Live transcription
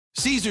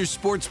Caesars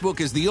Sportsbook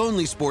is the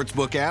only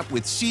sportsbook app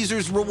with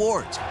Caesars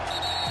Rewards.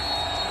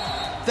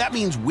 That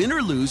means win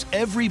or lose,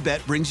 every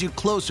bet brings you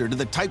closer to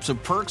the types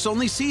of perks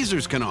only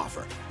Caesars can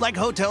offer, like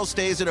hotel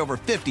stays at over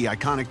 50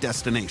 iconic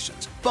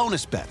destinations,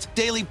 bonus bets,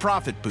 daily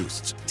profit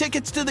boosts,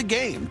 tickets to the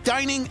game,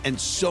 dining, and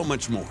so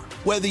much more.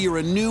 Whether you're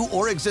a new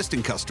or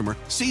existing customer,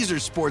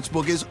 Caesars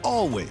Sportsbook is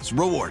always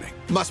rewarding.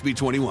 Must be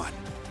 21.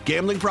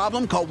 Gambling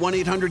problem? Call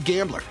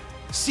 1-800-GAMBLER.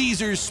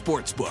 Caesars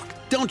Sportsbook.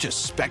 Don't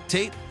just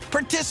spectate,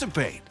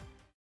 participate.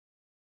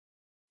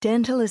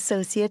 Dental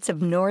Associates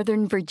of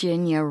Northern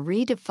Virginia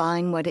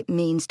redefine what it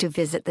means to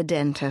visit the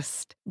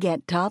dentist.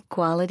 Get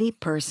top-quality,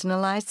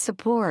 personalized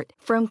support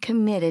from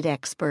committed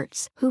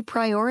experts who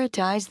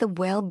prioritize the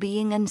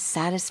well-being and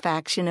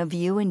satisfaction of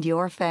you and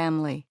your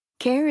family.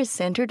 Care is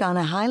centered on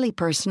a highly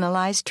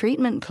personalized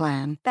treatment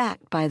plan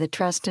backed by the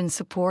trust and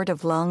support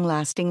of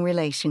long-lasting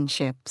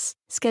relationships.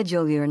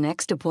 Schedule your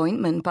next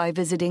appointment by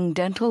visiting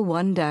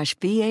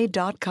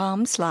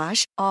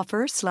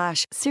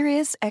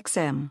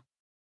dental1-va.com/offer/SiriusXM.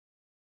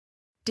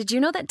 Did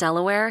you know that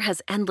Delaware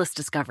has endless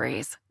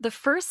discoveries? The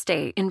first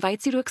state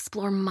invites you to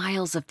explore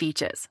miles of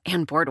beaches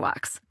and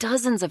boardwalks,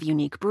 dozens of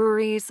unique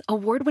breweries,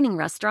 award-winning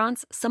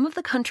restaurants, some of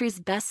the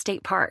country's best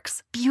state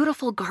parks,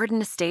 beautiful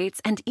garden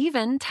estates, and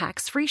even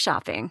tax-free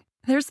shopping.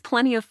 There's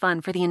plenty of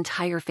fun for the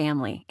entire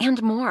family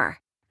and more.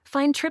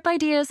 Find trip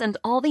ideas and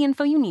all the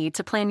info you need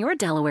to plan your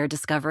Delaware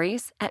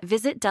discoveries at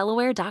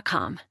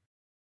visitdelaware.com.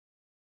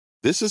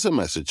 This is a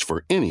message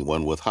for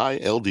anyone with high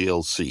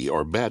LDL-C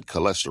or bad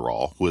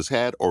cholesterol who has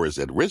had or is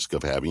at risk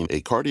of having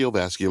a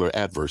cardiovascular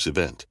adverse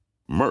event.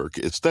 Merck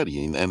is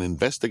studying an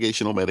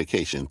investigational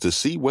medication to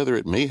see whether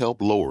it may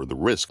help lower the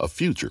risk of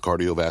future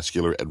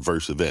cardiovascular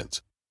adverse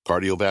events.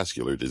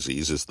 Cardiovascular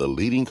disease is the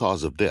leading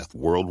cause of death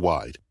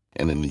worldwide,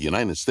 and in the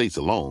United States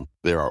alone,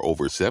 there are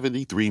over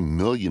 73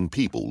 million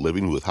people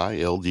living with high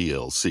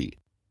LDL-C.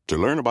 To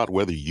learn about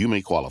whether you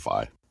may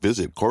qualify,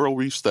 visit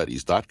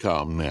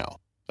CoralReefStudies.com now.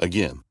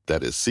 Again,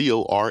 that is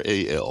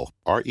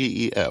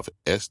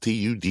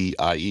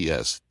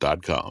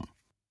CoralReefStudies.com.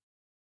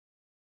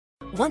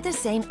 Want the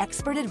same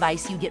expert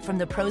advice you get from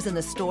the pros in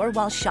the store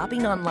while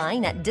shopping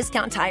online at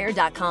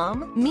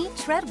DiscountTire.com? Meet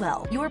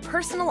Treadwell, your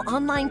personal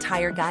online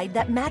tire guide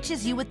that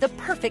matches you with the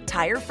perfect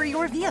tire for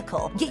your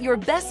vehicle. Get your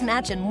best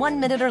match in 1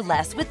 minute or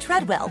less with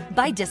Treadwell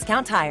by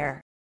Discount Tire.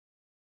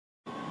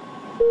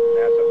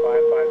 NASA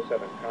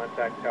 557,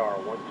 contact tower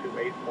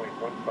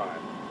 128.15.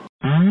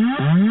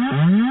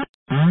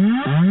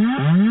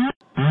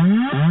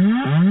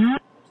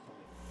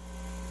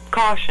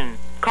 Caution,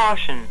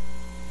 caution.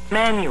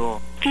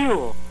 Manual,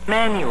 fuel,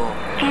 manual,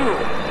 fuel.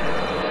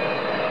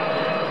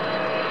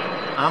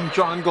 I'm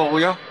John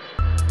Golia.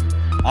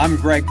 I'm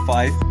Greg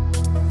Fife.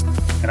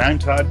 And I'm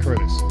Todd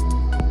Curtis.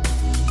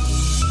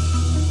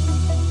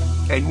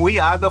 And we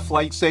are the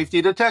Flight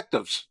Safety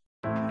Detectives.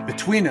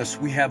 Between us,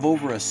 we have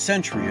over a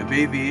century of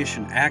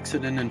aviation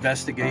accident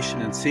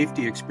investigation and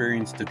safety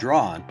experience to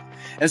draw on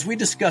as we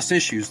discuss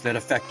issues that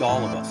affect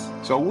all of us.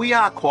 So we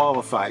are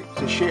qualified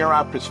to share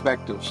our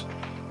perspectives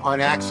on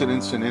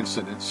accidents and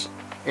incidents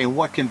and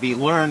what can be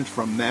learned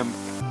from them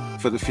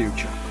for the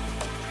future.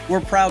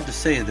 We're proud to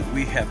say that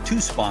we have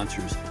two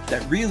sponsors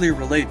that really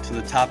relate to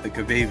the topic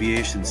of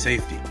aviation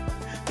safety: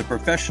 the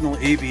Professional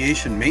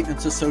Aviation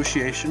Maintenance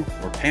Association,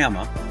 or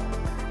PAMA,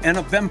 and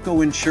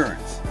Avemco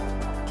Insurance.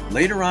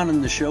 Later on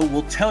in the show,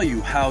 we'll tell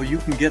you how you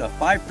can get a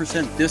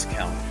 5%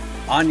 discount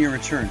on your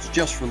insurance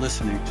just for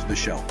listening to the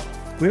show.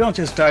 We don't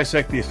just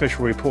dissect the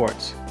official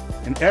reports.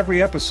 In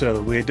every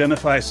episode, we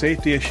identify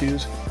safety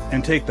issues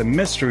and take the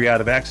mystery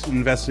out of accident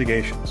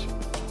investigations.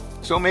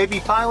 So maybe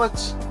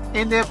pilots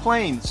in their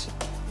planes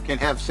can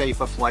have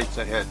safer flights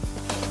ahead.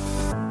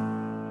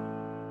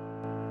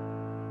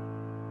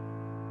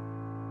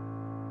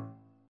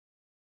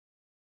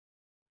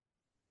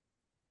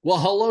 Well,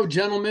 hello,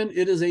 gentlemen.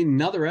 It is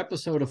another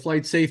episode of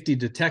Flight Safety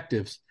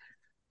Detectives.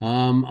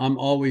 I'm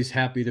always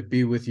happy to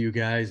be with you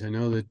guys. I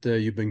know that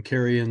you've been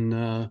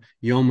carrying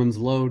yeoman's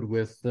load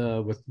with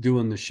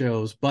doing the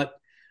shows, but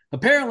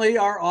apparently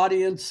our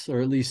audience,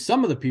 or at least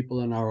some of the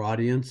people in our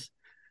audience,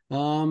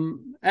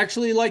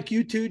 actually like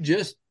you two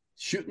just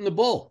shooting the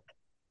bull.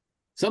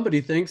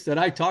 Somebody thinks that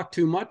I talk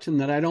too much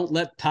and that I don't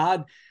let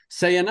Todd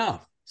say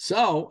enough.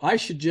 So I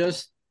should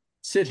just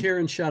sit here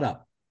and shut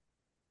up.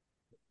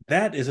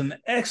 That is an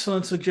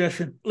excellent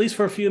suggestion, at least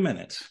for a few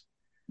minutes.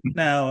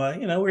 Now,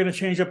 we're going to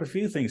change up a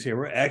few things here.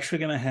 We're actually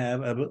going to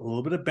have a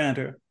little bit of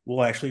banter.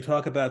 We'll actually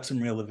talk about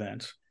some real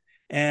events.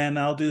 And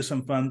I'll do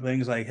some fun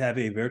things like have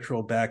a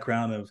virtual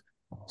background of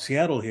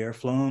Seattle here,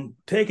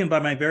 taken by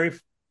my very,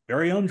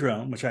 very own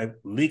drone, which I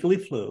legally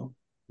flew.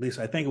 At least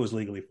I think it was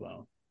legally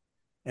flown.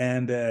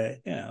 And,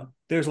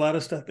 there's a lot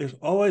of stuff. There's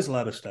always a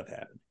lot of stuff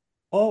happening.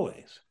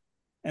 Always.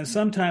 And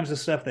sometimes the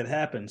stuff that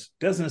happens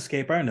doesn't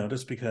escape our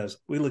notice because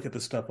we look at the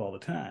stuff all the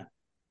time.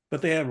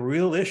 But they have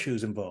real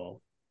issues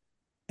involved.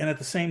 And at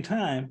the same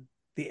time,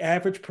 the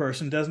average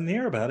person doesn't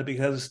hear about it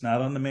because it's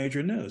not on the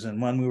major news.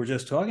 And one we were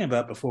just talking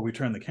about before we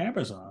turned the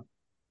cameras on,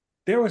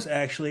 there was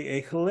actually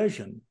a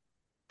collision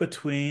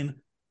between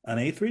an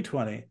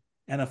A320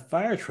 And a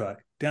fire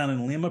truck down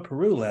in Lima,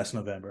 Peru last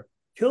November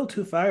killed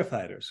 2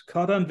 firefighters,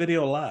 caught on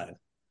video live.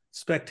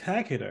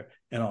 Spectacular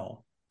and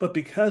all. But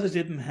because it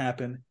didn't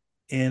happen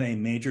in a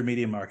major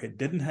media market,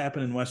 didn't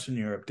happen in Western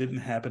Europe, didn't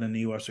happen in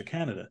the US or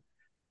Canada,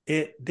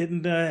 it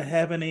didn't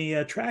have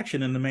any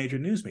traction in the major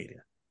news media.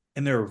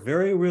 And there are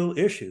very real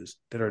issues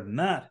that are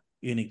not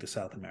unique to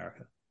South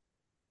America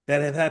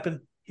that have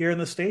happened here in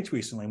the States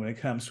recently when it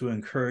comes to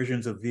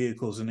incursions of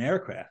vehicles and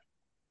aircraft.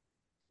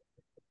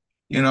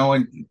 You know,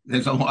 and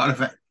there's a lot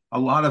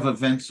of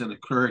events that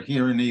occur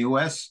here in the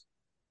U.S.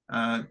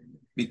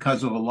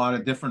 Because of a lot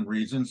of different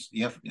reasons.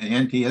 The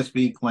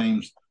NTSB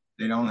claims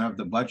they don't have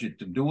the budget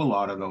to do a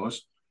lot of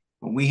those,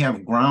 but we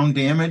have ground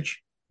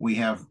damage, we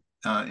have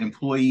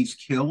employees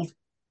killed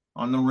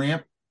on the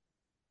ramp,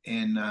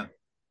 and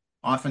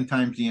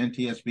oftentimes the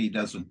NTSB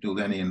doesn't do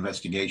any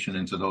investigation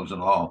into those at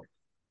all.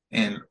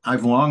 And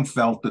I've long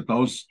felt that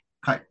those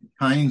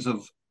kinds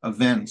of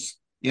events,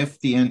 if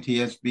the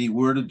NTSB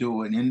were to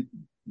do an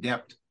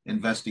in-depth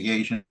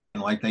investigation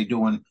like they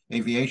do in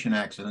aviation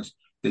accidents,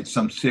 that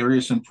some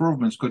serious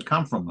improvements could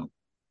come from them.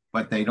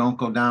 But they don't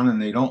go down and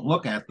they don't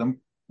look at them.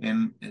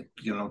 And,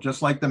 you know,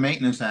 just like the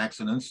maintenance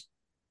accidents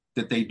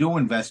that they do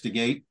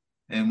investigate,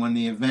 and when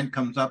the event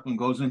comes up and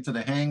goes into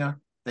the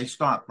hangar, they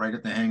stop right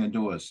at the hangar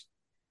doors.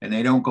 And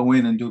they don't go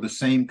in and do the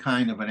same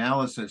kind of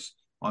analysis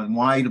on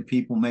why the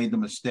people made the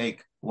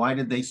mistake. Why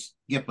did they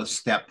skip a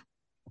step?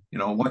 You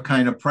know, what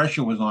kind of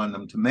pressure was on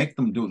them to make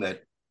them do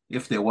that,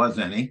 if there was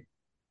any.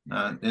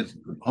 There's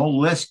a whole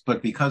list,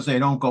 but because they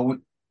don't go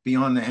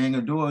beyond the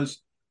hangar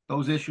doors,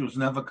 those issues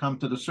never come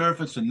to the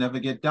surface and never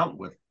get dealt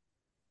with.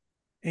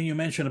 And you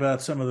mentioned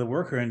about some of the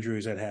worker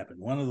injuries that happened.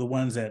 One of the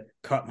ones that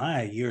caught my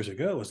eye years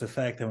ago was the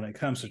fact that when it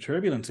comes to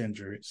turbulence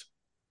injuries,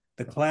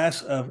 the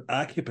class of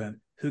occupant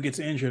who gets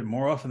injured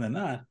more often than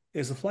not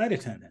is the flight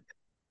attendant.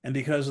 And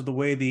because of the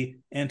way the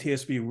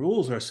NTSB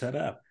rules are set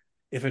up,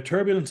 if a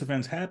turbulence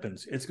event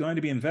happens, it's going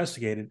to be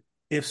investigated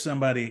if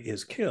somebody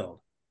is killed,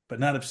 but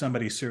not if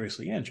somebody's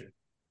seriously injured.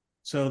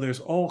 So there's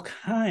all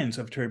kinds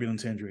of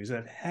turbulence injuries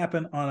that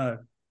happen on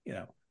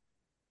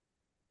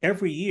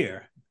every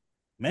year,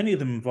 many of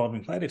them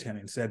involving flight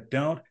attendants that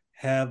don't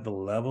have the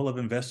level of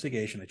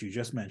investigation that you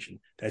just mentioned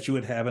that you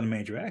would have in a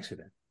major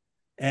accident.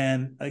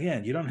 And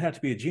again, you don't have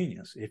to be a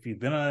genius. If you've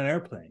been on an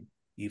airplane,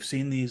 you've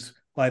seen these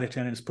flight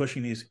attendants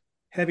pushing these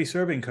heavy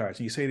serving carts,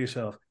 and you say to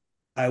yourself,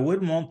 I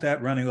wouldn't want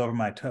that running over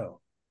my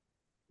toe.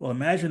 Well,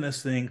 imagine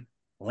this thing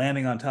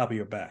landing on top of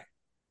your back.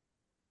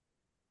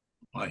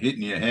 Or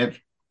hitting your head.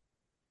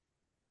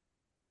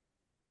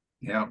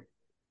 Yeah.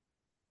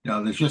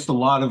 Now, there's just a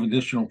lot of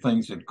additional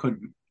things that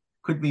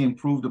could be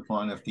improved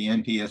upon if the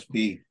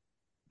NTSB,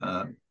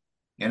 and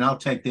I'll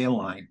take their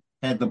line,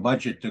 had the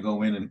budget to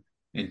go in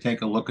and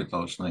take a look at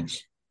those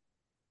things.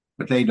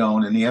 But they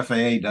don't, and the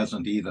FAA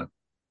doesn't either.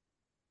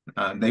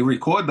 They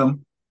record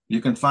them.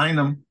 You can find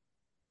them.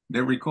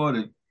 They're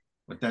recorded,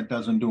 but that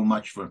doesn't do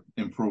much for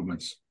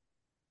improvements.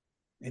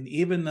 And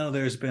even though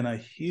there's been a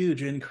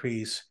huge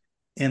increase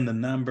in the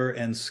number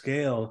and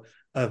scale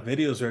of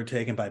videos that are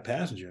taken by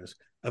passengers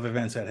of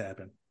events that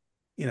happen,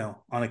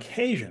 on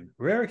occasion,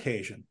 rare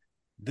occasion,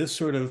 this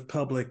sort of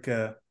public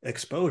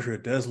exposure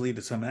does lead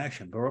to some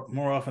action, but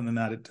more often than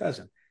not, it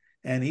doesn't.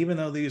 And even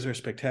though these are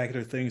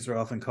spectacular things, they're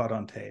often caught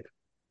on tape.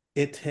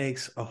 It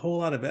takes a whole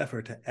lot of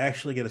effort to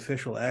actually get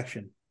official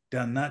action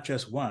done, not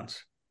just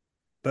once,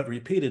 but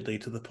repeatedly,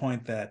 to the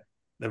point that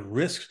the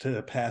risk to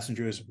the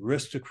passengers,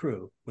 risk to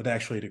crew would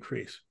actually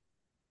decrease.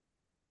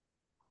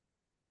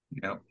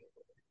 Yeah.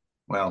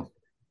 Well,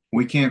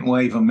 we can't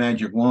wave a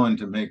magic wand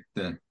to make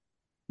the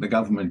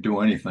government do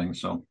anything,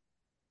 so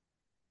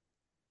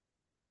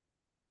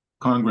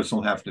Congress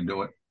will have to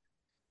do it.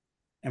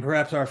 And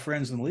perhaps our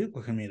friends in the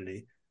legal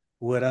community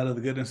would, out of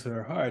the goodness of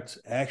their hearts,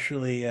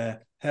 actually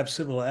have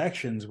civil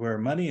actions where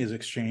money is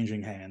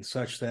exchanging hands,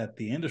 such that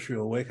the industry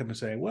will wake up and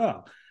say,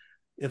 well,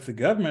 if the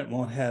government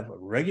won't have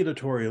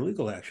regulatory or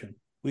legal action,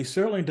 we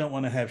certainly don't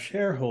want to have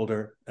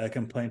shareholder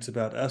complaints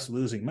about us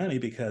losing money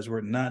because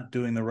we're not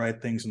doing the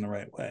right things in the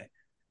right way.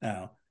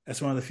 Now,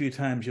 that's one of the few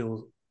times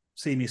you'll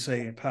see me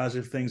say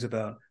positive things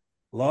about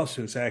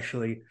lawsuits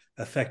actually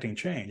affecting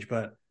change.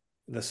 But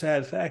the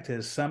sad fact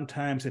is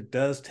sometimes it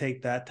does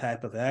take that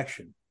type of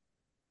action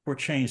for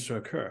change to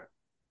occur.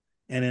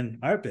 And in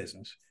our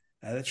business,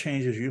 that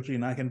change is usually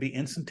not going to be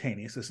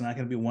instantaneous. It's not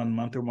going to be 1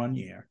 month or 1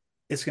 year.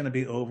 It's going to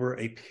be over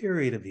a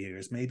period of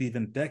years, maybe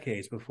even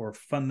decades, before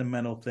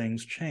fundamental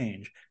things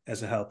change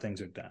as to how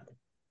things are done.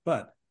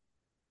 But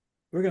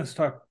we're going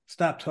to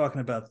stop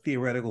talking about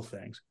theoretical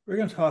things. We're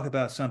going to talk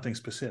about something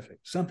specific,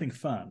 something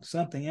fun,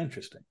 something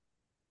interesting.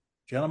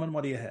 Gentlemen,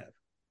 what do you have?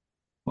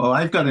 Well,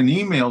 I've got an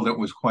email that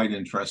was quite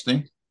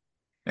interesting,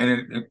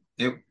 and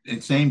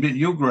it's aimed at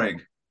you,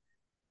 Greg.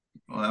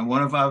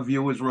 One of our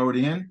viewers wrote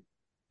in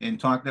and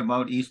talked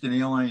about Eastern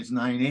Airlines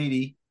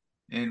 980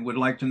 and would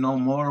like to know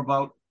more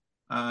about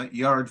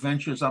your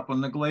adventures up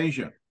on the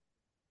glacier.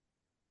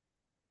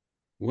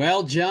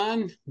 Well,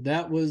 John,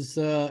 that was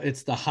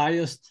it's the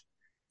highest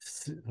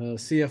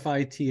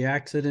CFIT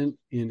accident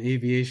in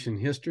aviation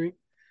history.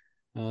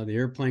 The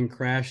airplane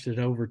crashed at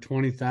over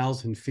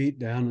 20,000 feet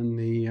down in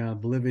the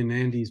Bolivian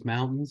Andes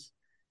Mountains.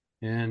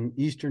 And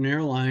Eastern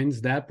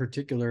Airlines, that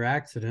particular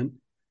accident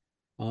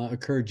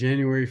occurred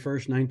January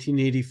 1st,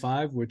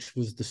 1985, which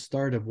was the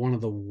start of one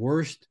of the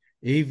worst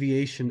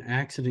aviation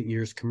accident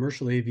years,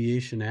 commercial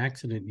aviation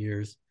accident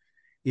years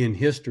in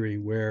history,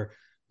 where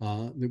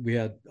we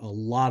had a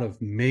lot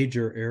of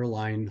major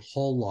airline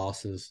hull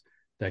losses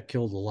that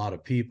killed a lot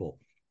of people.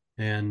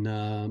 And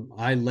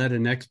I led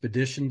an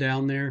expedition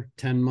down there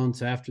 10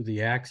 months after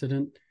the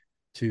accident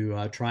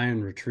to try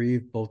and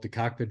retrieve both the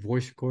cockpit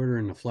voice recorder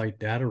and the flight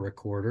data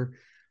recorder,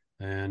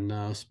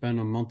 and spent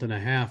a month and a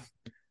half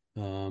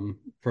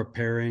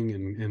preparing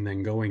and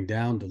then going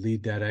down to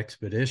lead that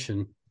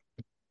expedition.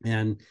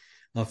 And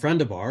a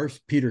friend of ours,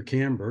 Peter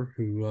Camber,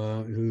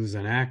 who's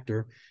an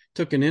actor,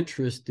 took an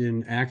interest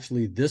in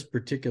actually this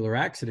particular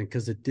accident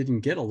because it didn't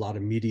get a lot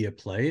of media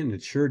play, and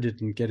it sure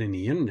didn't get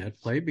any internet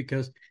play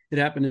because it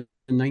happened in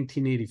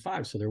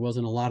 1985. So there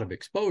wasn't a lot of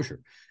exposure.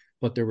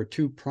 But there were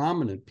two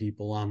prominent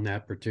people on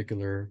that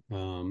particular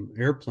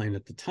airplane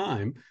at the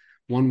time.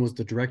 One was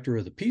the director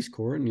of the Peace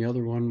Corps, and the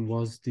other one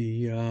was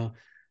the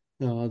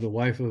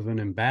wife of an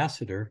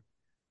ambassador.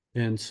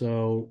 And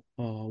so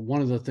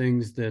one of the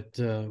things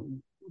that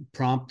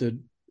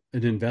prompted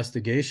an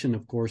investigation,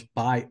 of course,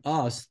 by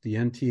us, the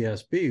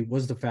NTSB,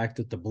 was the fact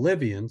that the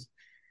Bolivians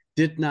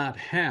did not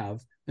have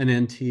an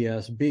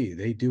NTSB.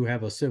 They do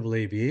have a civil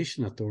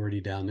aviation authority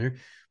down there.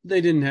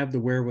 They didn't have the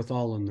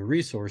wherewithal and the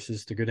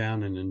resources to go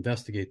down and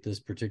investigate this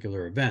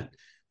particular event.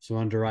 So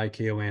under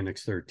ICAO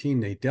Annex 13,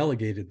 they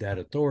delegated that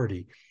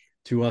authority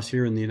to us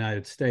here in the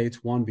United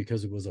States, one,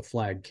 because it was a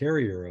flag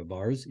carrier of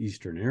ours,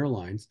 Eastern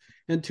Airlines,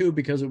 and two,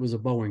 because it was a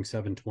Boeing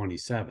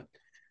 727.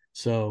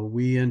 So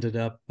we ended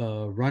up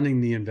running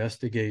the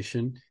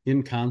investigation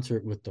in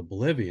concert with the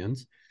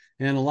Bolivians,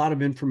 and a lot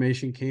of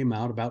information came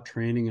out about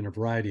training and a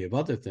variety of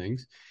other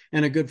things.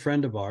 And a good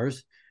friend of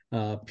ours,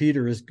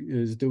 Peter,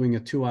 is doing a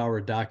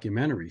 2-hour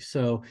documentary.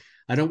 So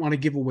I don't want to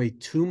give away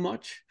too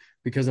much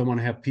because I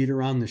want to have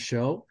Peter on the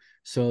show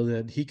so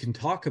that he can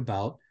talk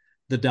about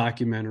the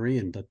documentary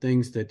and the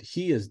things that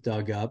he has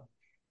dug up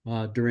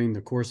during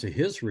the course of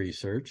his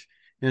research.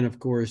 And of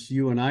course,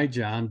 you and I,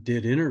 John,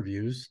 did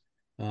interviews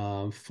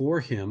for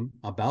him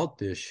about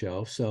this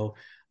show. So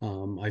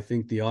I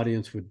think the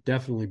audience would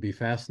definitely be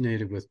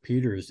fascinated with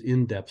Peter's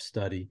in-depth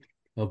study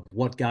of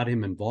what got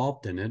him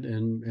involved in it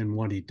and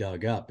what he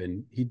dug up.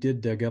 And he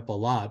did dig up a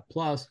lot.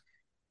 Plus,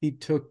 he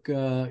took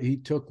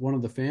one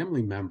of the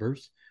family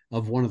members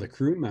of one of the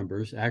crew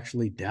members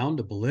actually down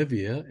to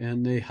Bolivia,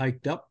 and they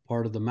hiked up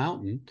part of the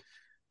mountain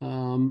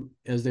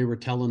as they were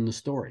telling the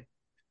story.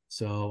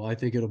 So I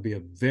think it'll be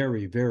a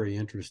very, very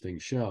interesting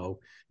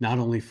show, not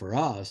only for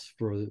us,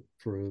 for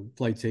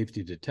flight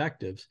safety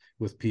detectives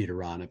with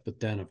Peter on it, but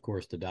then, of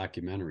course, the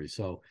documentary.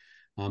 So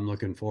I'm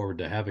looking forward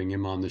to having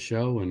him on the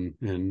show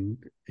and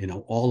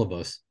all of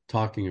us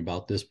talking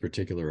about this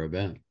particular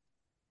event.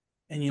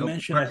 And you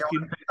mentioned, I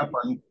want to pick up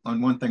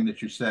on one thing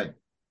that you said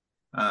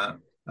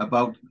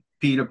about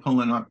Peter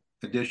pulling up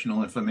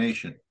additional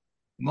information.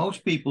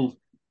 Most people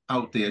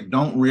out there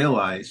don't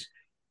realize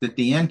that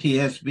the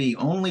NTSB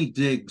only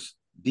digs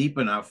deep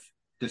enough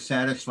to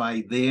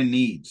satisfy their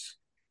needs.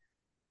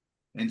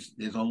 And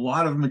there's a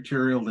lot of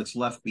material that's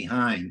left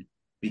behind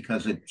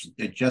because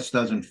it just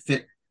doesn't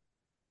fit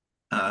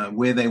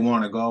where they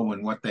want to go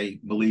and what they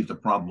believe the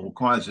probable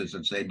cause is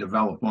as they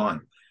develop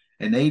on.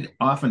 And they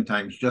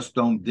oftentimes just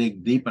don't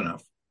dig deep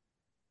enough.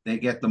 They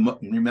get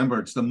remember,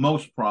 it's the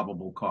most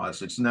probable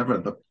cause. It's not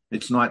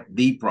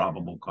the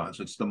probable cause.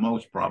 It's the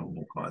most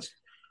probable cause.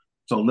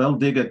 So they'll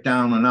dig it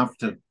down enough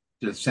to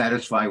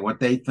satisfy what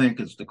they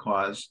think is the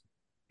cause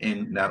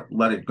and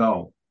let it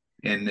go.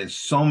 And there's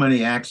so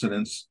many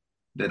accidents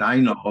that I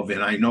know of,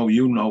 and I know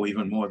you know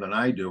even more than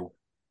I do,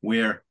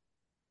 where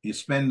you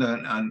spend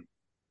an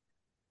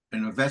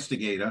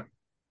investigator,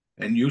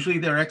 and usually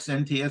they're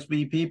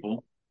ex-NTSB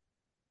people,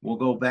 will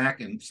go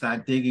back and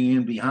start digging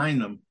in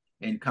behind them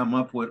and come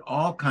up with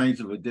all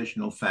kinds of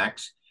additional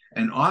facts.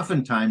 And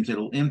oftentimes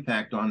it'll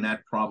impact on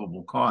that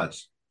probable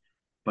cause.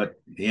 But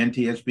the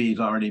NTSB has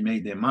already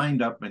made their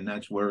mind up, and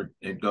that's where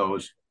it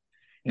goes.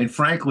 And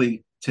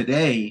frankly,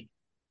 today,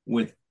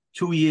 with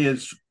 2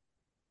 years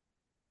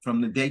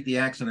from the date the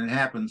accident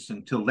happens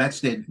until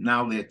that's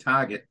now their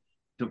target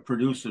to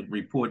produce a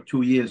report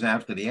 2 years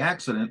after the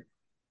accident,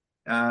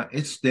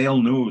 it's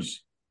stale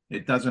news.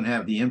 It doesn't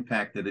have the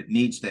impact that it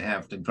needs to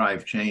have to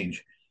drive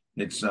change.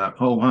 It's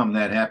ho-hum,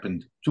 that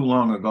happened too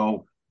long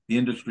ago. The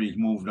industry's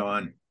moved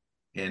on,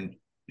 and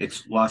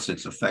it's lost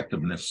its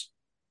effectiveness.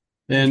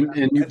 And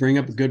you bring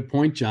up a good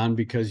point, John,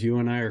 because you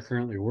and I are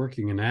currently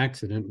working an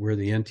accident where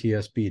the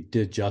NTSB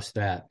did just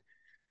that.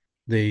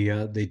 They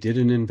did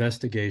an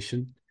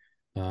investigation.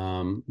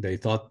 They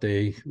thought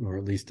or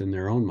at least in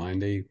their own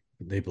mind,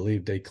 they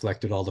believed they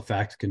collected all the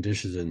facts,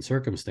 conditions, and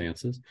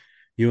circumstances.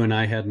 You and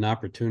I had an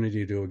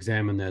opportunity to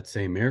examine that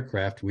same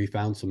aircraft. We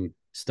found some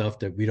stuff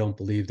that we don't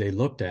believe they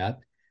looked at.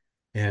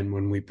 And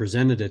when we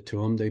presented it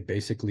to them, they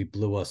basically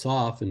blew us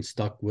off and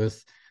stuck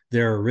with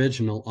their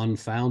original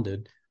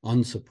unfounded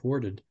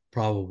unsupported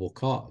probable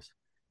cause.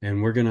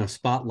 And we're going to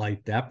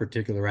spotlight that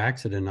particular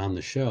accident on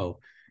the show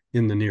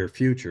in the near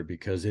future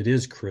because it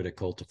is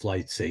critical to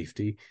flight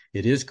safety.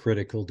 It is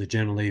critical to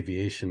general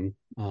aviation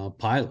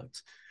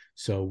pilots.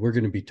 So we're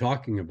going to be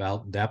talking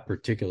about that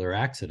particular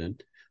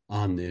accident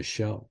on this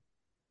show.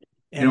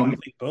 And I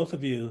think both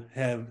of you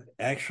have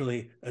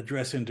actually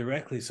addressed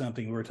indirectly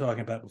something we were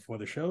talking about before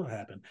the show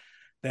happened,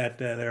 that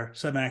there are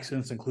some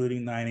accidents,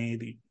 including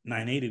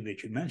 980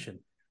 that you mentioned,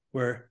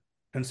 where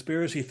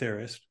conspiracy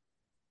theorists,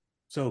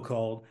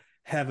 so-called,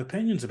 have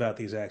opinions about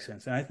these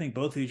accidents. And I think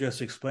both of you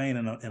just explained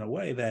in a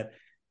way that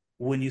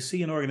when you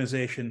see an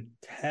organization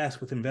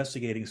tasked with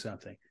investigating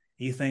something,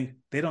 you think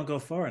they don't go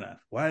far enough.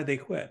 Why did they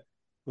quit?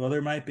 Well,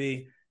 there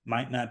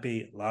might not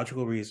be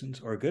logical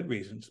reasons or good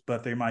reasons,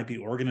 but there might be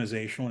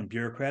organizational and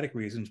bureaucratic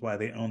reasons why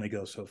they only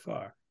go so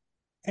far.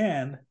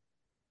 And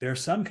there are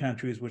some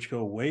countries which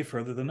go way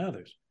further than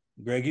others.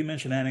 Greg, you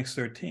mentioned Annex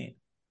 13,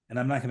 and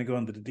I'm not going to go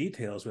into the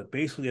details, but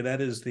basically that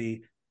is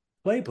the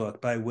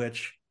playbook by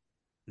which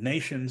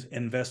nations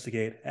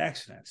investigate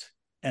accidents.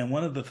 And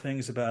one of the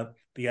things about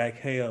the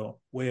ICAO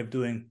way of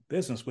doing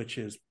business, which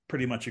is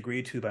pretty much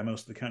agreed to by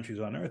most of the countries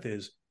on Earth,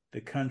 is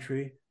the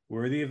country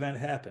where the event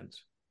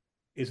happens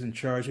is in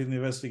charge of the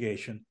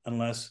investigation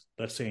unless,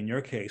 let's say in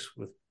your case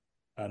with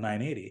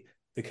 980,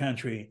 the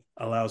country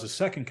allows a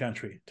second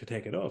country to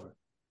take it over.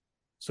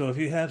 So if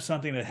you have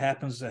something that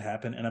happens to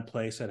happen in a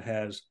place that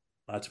has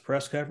lots of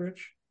press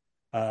coverage,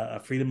 a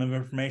Freedom of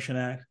Information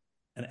Act,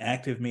 an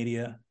active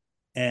media,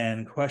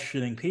 and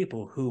questioning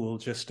people who will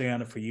just stay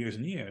on it for years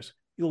and years,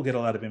 you'll get a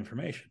lot of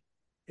information.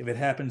 If it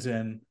happens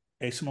in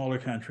a smaller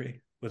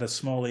country with a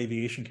small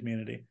aviation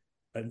community,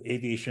 an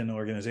aviation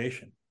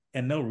organization,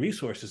 and no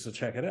resources to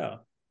check it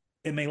out,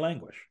 it may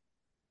languish.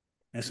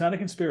 And it's not a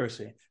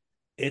conspiracy.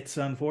 It's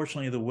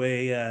unfortunately the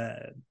way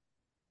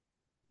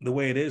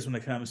it is when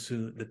it comes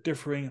to the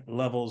differing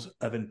levels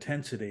of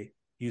intensity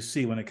you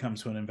see when it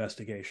comes to an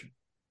investigation.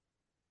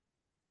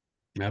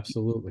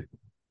 Absolutely.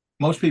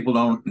 Most people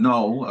don't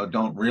know or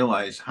don't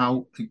realize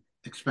how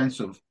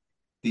expensive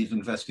these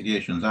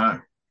investigations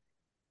are.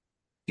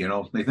 You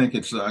know, they think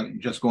it's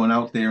just going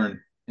out there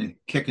and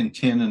kicking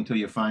tin until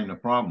you find a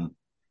problem.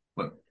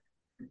 But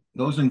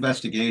those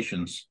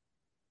investigations,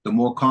 the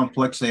more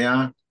complex they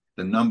are,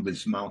 the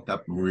numbers mount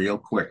up real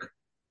quick.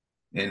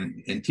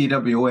 And in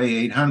TWA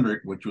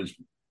 800, which was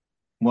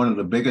one of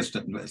the biggest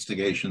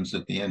investigations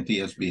that the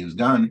NTSB has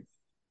done,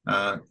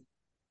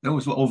 there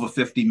was over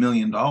 $50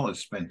 million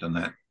spent on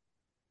that.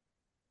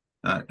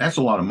 That's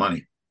a lot of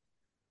money.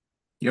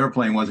 The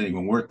airplane wasn't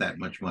even worth that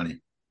much money,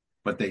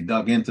 but they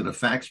dug into the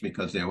facts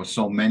because there were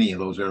so many of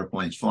those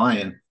airplanes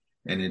flying,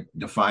 and it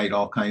defied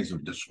all kinds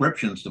of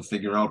descriptions to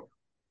figure out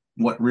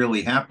what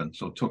really happened.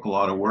 So it took a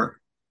lot of work.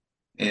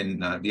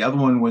 And the other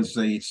one was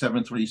the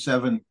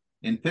 737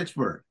 in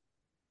Pittsburgh.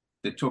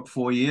 It took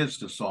 4 years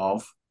to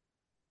solve,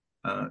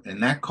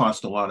 and that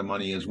cost a lot of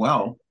money as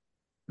well,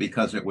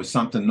 because it was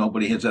something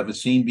nobody has ever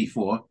seen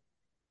before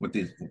with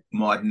these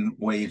modern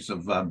ways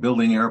of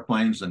building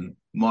airplanes and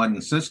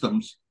modern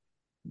systems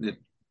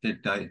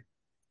that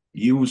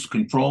use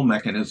control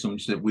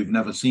mechanisms that we've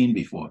never seen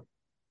before.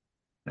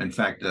 In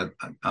fact,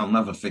 I'll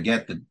never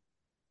forget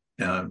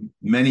that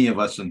many of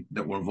us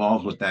that were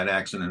involved with that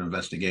accident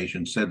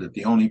investigation said that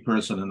the only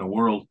person in the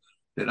world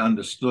that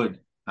understood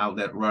how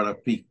that rudder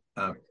peak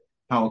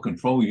power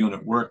control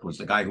unit worked was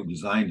the guy who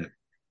designed it,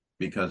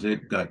 because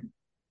it got,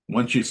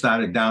 once you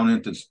started down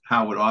into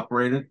how it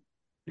operated,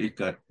 it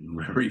got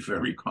very,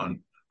 very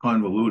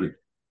convoluted.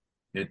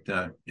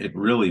 It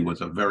really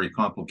was a very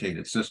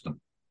complicated system.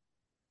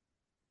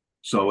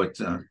 So it's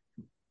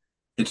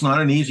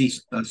not an easy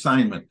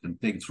assignment to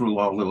dig through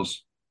all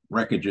those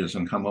wreckages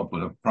and come up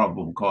with a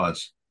probable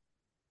cause.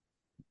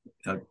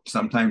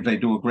 Sometimes they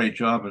do a great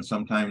job, and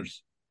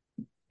sometimes,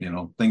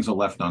 things are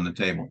left on the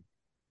table.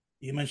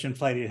 You mentioned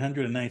Flight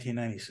 800 in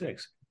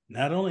 1996.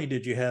 Not only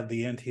did you have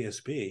the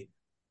NTSB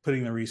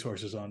putting the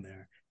resources on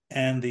there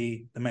and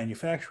the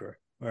manufacturer,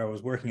 where I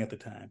was working at the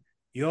time,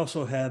 you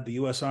also had the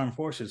U.S. Armed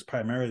Forces,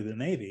 primarily the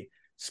Navy,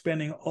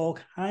 spending all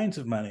kinds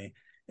of money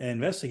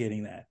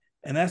investigating that.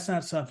 And that's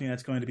not something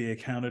that's going to be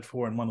accounted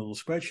for in one little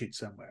spreadsheet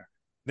somewhere.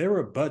 There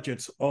were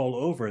budgets all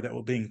over that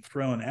were being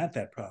thrown at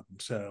that problem.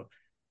 So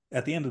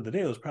at the end of the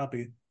day, it was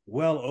probably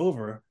well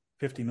over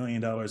 $50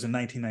 million in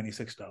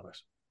 1996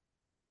 dollars.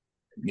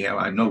 Yeah,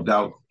 I no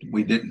doubt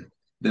we didn't.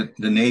 The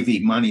Navy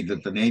money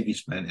that the Navy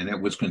spent, and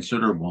it was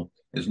considerable,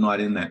 is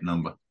not in that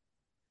number.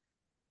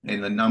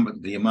 And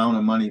the amount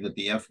of money that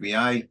the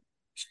FBI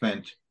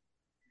spent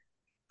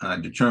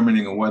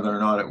determining whether or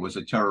not it was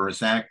a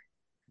terrorist act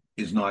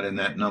is not in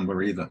that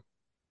number either.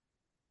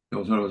 There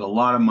was a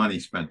lot of money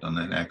spent on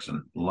that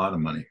accident, a lot of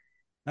money.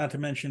 Not to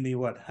mention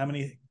how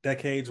many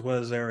decades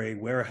was there a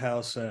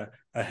warehouse, a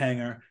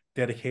hangar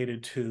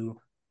dedicated to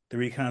the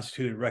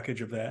reconstituted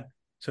wreckage of that?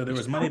 So there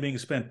was money being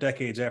spent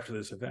decades after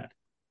this event.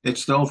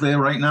 It's still there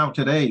right now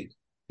today.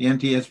 The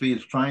NTSB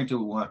is trying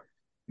to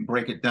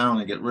break it down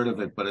and get rid of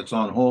it, but it's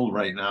on hold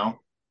right now.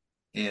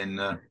 And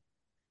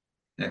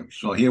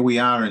so here we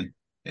are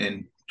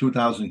in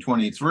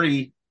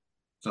 2023.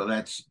 So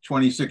that's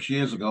 26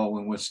 years ago,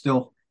 when we're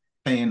still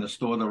paying to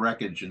store the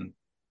wreckage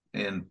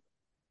and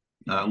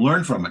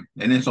learn from it.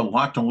 And there's a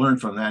lot to learn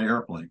from that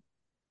airplane.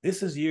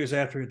 This is years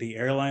after the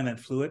airline that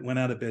flew it went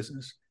out of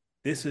business.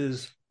 This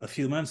is a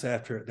few months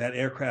after that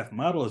aircraft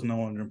model is no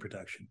longer in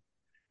production.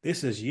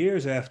 This is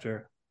years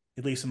after,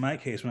 at least in my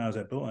case, when I was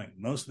at Boeing,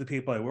 most of the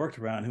people I worked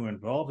around who were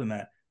involved in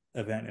that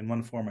event in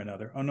one form or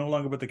another are no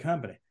longer with the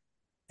company.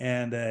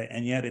 And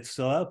yet it's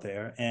still out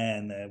there,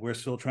 and we're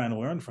still trying to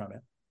learn from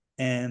it.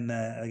 And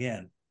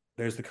again,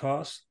 there's the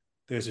cost,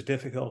 there's the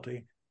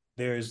difficulty,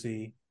 there's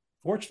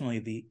fortunately,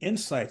 the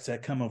insights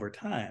that come over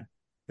time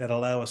that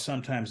allow us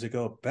sometimes to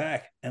go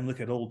back and look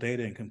at old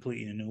data in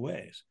completely new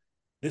ways.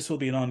 This will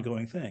be an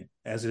ongoing thing,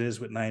 as it is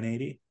with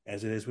 980,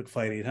 as it is with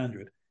Flight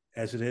 800,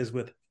 as it is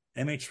with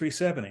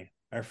MH370,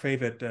 our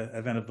favorite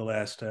event of the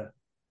last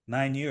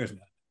 9 years now.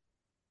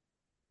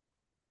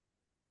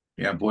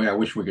 Yeah, boy, I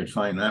wish we could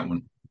find that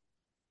one.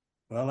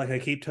 Well, like I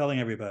keep telling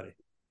everybody,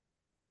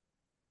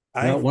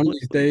 one of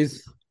these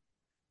days,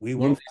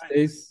 one of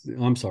these days.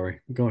 I'm sorry.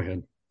 Go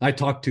ahead. I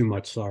talk too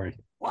much. Sorry.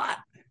 What?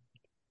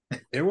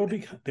 There will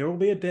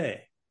be a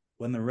day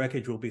when the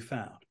wreckage will be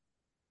found,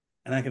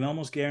 and I can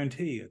almost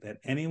guarantee you that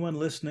anyone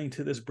listening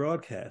to this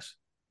broadcast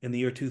in the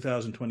year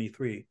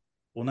 2023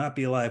 will not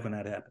be alive when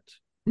that happens.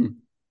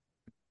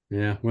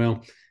 Yeah,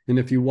 well, and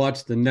if you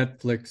watch the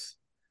Netflix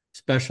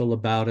special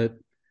about it,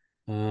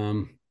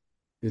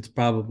 it's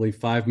probably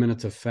 5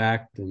 minutes of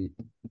fact and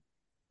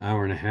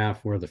hour and a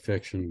half worth of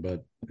fiction,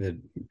 but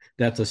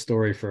that's a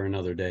story for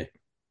another day.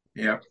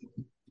 Yep,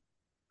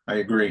 I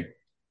agree.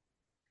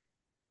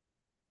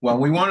 Well,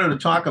 we wanted to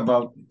talk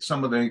about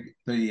some of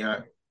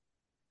the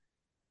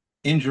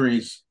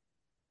injuries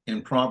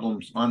and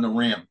problems on the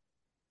ramp,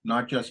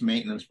 not just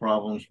maintenance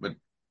problems,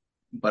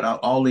 but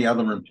all the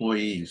other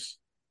employees.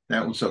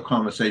 That was a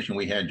conversation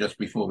we had just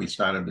before we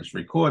started this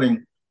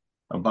recording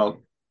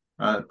about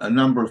a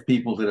number of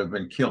people that have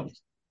been killed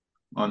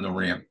on the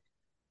ramp,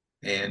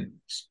 and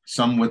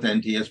some with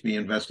NTSB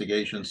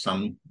investigations,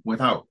 some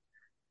without.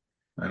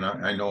 And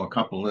I know a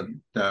couple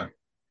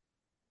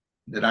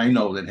that I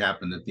know that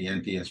happened that the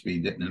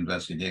NTSB didn't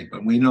investigate.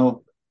 But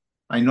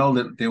I know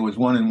that there was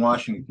one in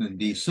Washington,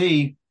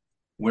 D.C.,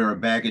 where a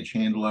baggage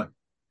handler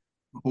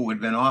who had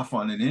been off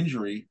on an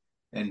injury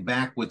and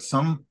back with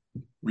some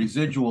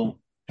residual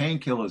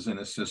painkillers in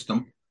his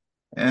system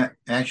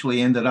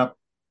actually ended up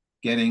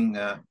getting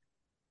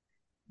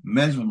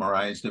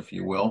mesmerized, if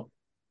you will,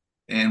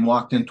 and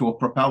walked into a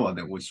propeller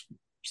that was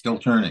still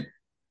turning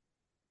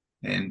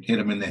and hit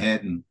him in the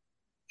head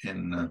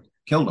and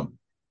killed him.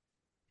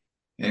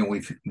 And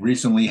we've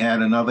recently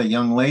had another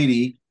young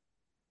lady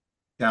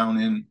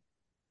down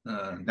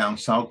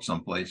south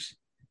someplace.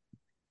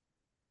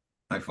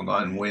 I've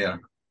forgotten where.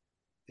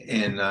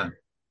 And the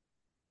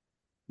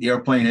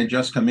airplane had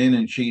just come in,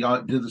 and she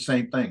did the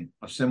same thing,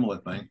 a similar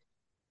thing,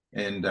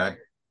 and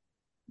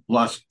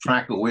lost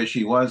track of where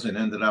she was and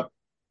ended up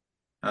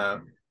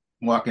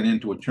walking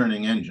into a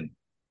turning engine.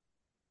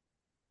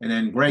 And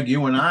then, Greg,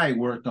 you and I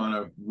worked on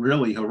a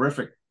really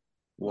horrific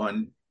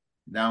one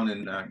down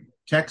in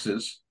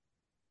Texas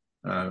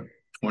 20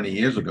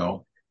 years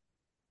ago,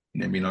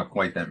 maybe not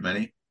quite that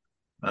many,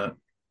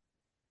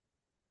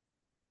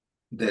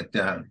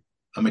 that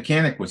a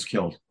mechanic was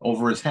killed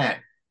over his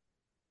hat.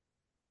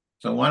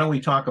 So why don't we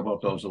talk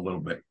about those a little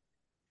bit?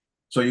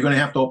 So you're going to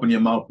have to open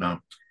your mouth now.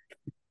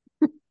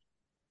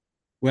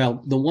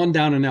 Well, the one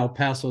down in El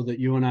Paso that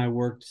you and I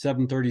worked,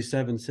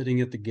 737,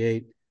 sitting at the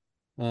gate,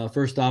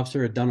 first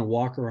officer had done a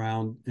walk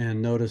around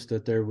and noticed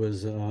that there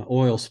was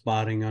oil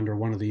spotting under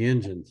one of the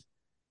engines.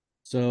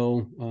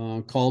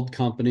 So called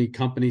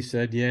company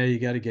said, yeah, you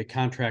got to get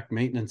contract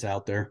maintenance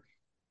out there.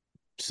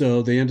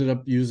 So they ended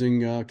up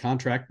using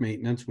contract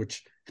maintenance,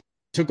 which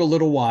took a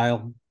little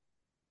while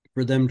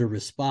for them to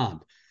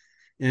respond.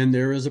 And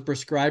there is a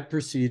prescribed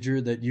procedure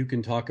that you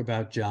can talk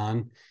about,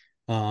 John,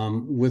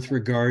 with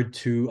regard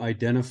to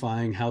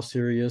identifying how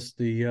serious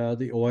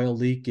the oil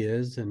leak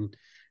is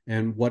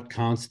and what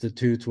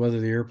constitutes whether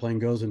the airplane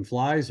goes and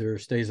flies or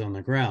stays on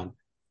the ground.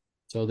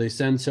 So they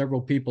send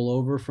several people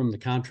over from the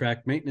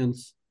contract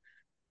maintenance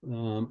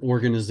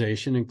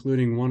organization,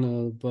 including one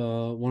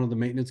of the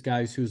maintenance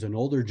guys who's an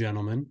older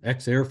gentleman,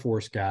 ex-Air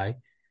Force guy.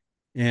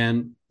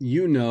 And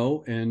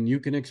and you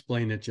can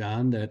explain it,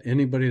 John, that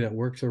anybody that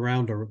works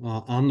around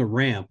on the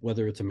ramp,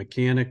 whether it's a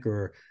mechanic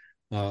or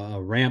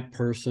a ramp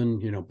person,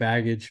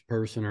 baggage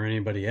person or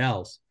anybody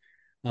else,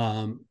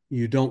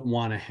 you don't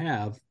want to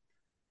have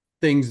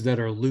things that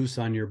are loose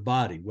on your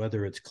body,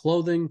 whether it's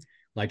clothing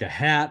like a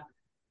hat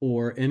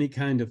or any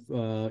kind of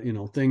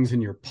things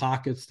in your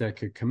pockets that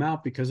could come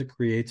out, because it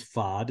creates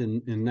FOD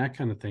and that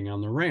kind of thing on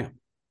the ramp.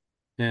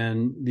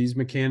 And these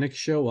mechanics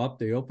show up,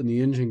 they open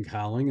the engine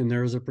cowling, and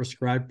there's a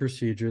prescribed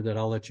procedure that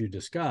I'll let you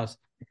discuss.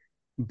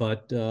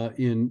 But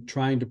in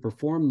trying to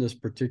perform this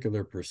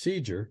particular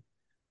procedure,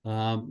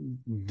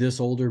 this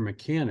older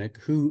mechanic,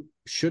 who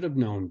should have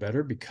known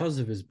better because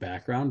of his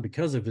background,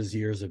 because of his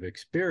years of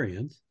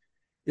experience,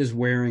 is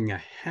wearing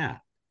a hat.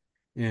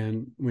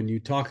 And when you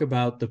talk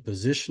about the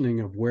positioning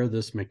of where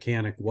this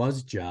mechanic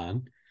was,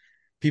 John,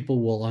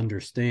 people will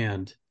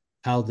understand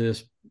how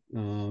this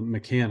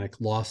mechanic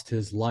lost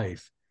his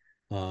life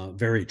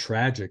very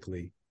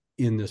tragically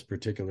in this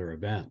particular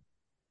event.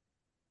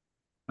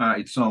 All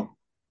right, so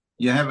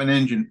you have an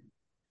engine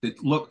that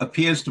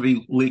appears to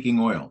be leaking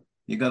oil.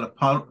 You got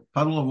a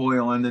puddle of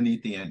oil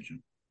underneath the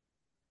engine.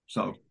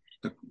 So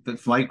the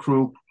flight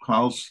crew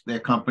calls their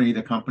company,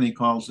 the company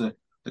calls the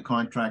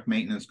contract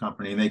maintenance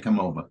company, and they come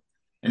over.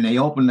 And they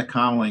open the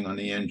cowling on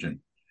the engine.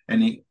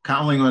 And the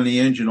cowling on the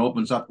engine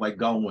opens up like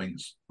gull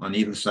wings on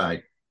either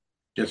side.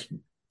 Just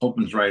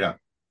opens right up.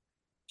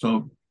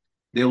 So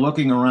they're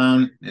looking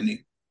around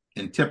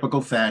in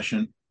typical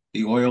fashion.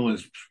 The oil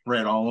is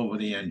spread all over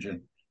the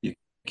engine. You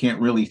can't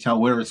really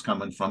tell where it's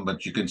coming from,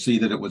 but you can see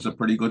that it was a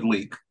pretty good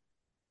leak.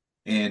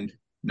 And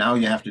now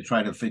you have to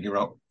try to figure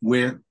out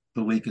where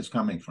the leak is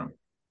coming from.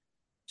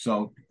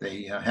 So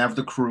they have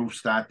the crew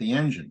start the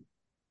engine.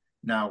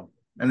 Now,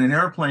 in an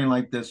airplane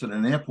like this, at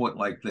an airport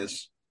like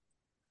this,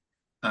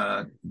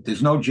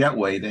 there's no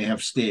jetway. They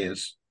have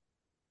stairs.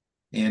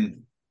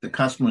 And the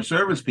customer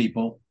service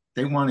people,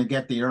 they want to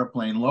get the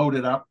airplane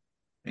loaded up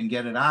and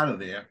get it out of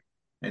there.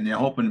 And they're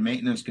hoping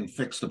maintenance can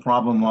fix the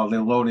problem while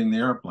they're loading the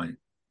airplane.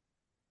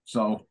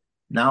 So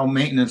now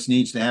maintenance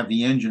needs to have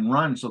the engine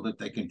run so that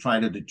they can try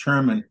to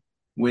determine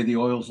where the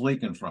oil's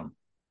leaking from.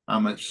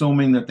 I'm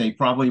assuming that they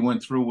probably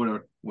went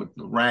through with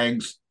the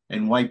rags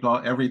and wiped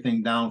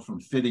everything down from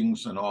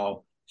fittings and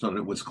all so that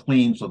it was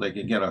clean so they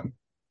could get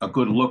a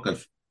good look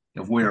of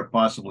where it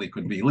possibly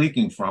could be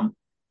leaking from.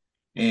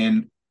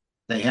 And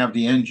they have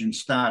the engine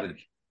started,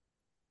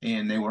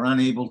 and they were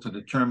unable to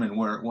determine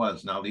where it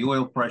was. Now, the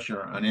oil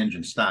pressure on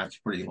engine start's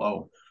pretty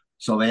low,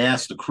 so they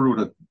asked the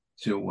crew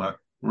to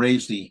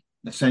raise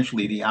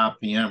essentially the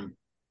RPM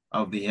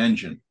of the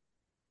engine.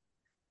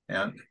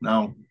 And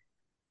now,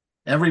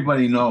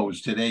 everybody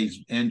knows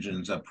today's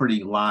engines are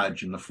pretty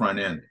large in the front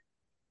end.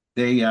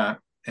 They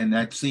and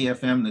that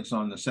CFM that's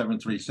on the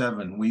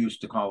 737, we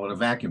used to call it a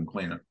vacuum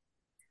cleaner,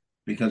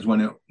 because when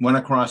it went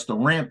across the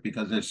ramp,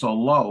 because it's so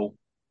low,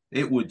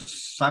 it would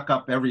suck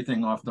up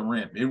everything off the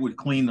ramp. It would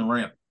clean the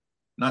ramp,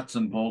 nuts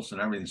and bolts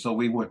and everything. So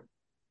we would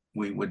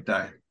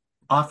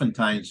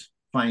oftentimes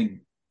find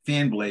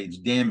fan blades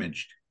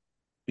damaged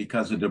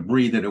because of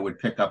debris that it would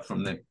pick up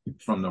from the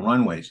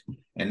runways.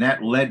 And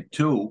that led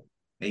to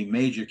a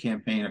major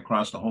campaign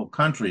across the whole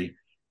country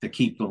to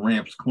keep the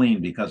ramps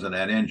clean because of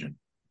that engine.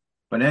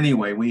 But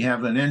anyway, we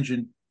have an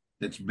engine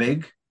that's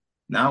big.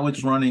 Now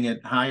it's running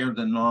at higher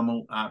than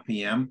normal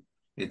RPM.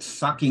 It's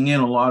sucking in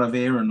a lot of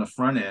air in the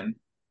front end.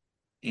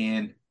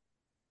 And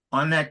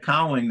on that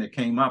cowling that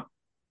came up,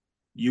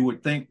 you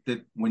would think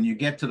that when you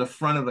get to the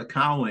front of the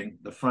cowling,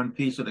 the front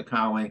piece of the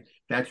cowling,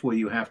 that's where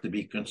you have to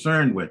be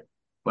concerned with.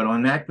 But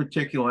on that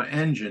particular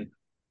engine,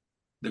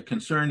 the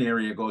concern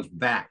area goes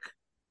back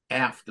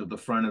aft of the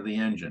front of the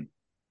engine.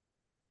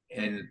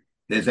 And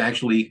there's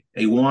actually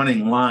a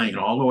warning line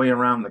all the way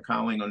around the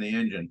cowling on the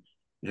engine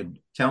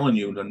telling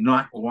you to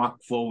not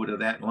walk forward of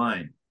that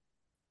line,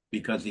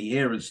 because the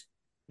air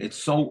it's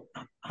so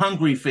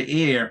hungry for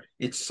air,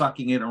 it's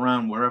sucking it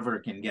around wherever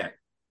it can get,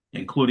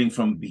 including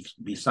from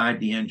beside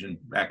the engine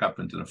back up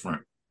into the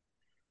front.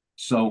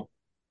 So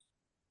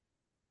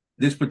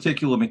this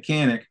particular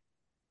mechanic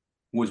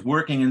was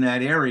working in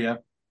that area,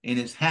 and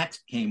his hat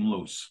came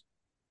loose.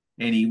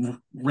 And he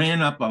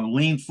ran up and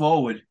leaned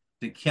forward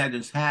to catch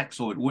his hat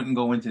so it wouldn't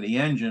go into the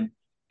engine.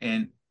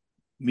 And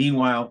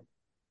meanwhile,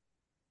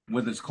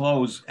 with his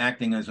clothes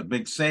acting as a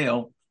big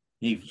sail,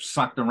 he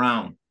sucked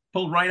around,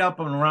 pulled right up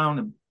and around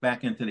and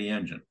back into the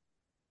engine.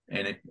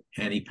 And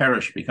he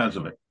perished because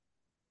of it.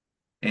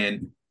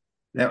 And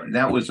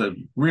that was a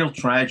real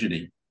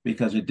tragedy,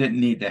 because it didn't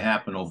need to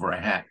happen over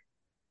a hat.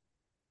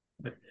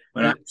 But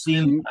I've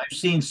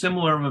seen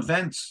similar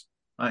events.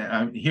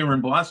 Here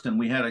in Boston,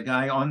 we had a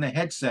guy on the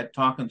headset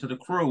talking to the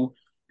crew,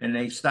 and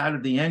they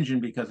started the engine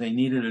because they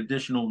needed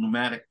additional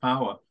pneumatic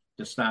power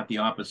to start the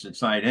opposite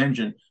side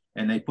engine.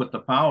 And they put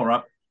the power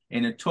up,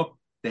 and it took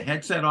the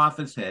headset off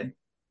his head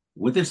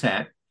with his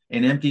hat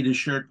and emptied his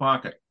shirt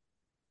pocket.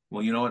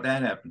 Well, you know what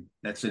that happened?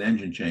 That's an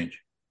engine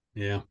change.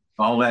 Yeah.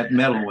 All that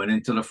metal went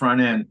into the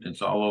front end.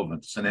 It's all over.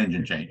 It's an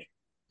engine change.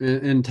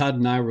 And Todd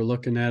and I were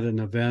looking at an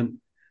event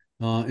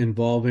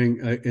involving,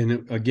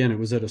 and again, it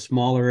was at a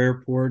smaller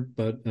airport,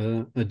 but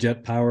a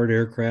jet-powered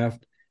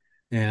aircraft.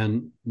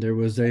 And there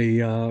was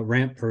a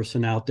ramp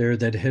person out there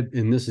that had,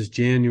 and this is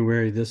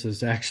January, this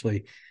is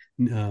actually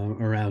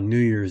around New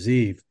Year's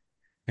Eve,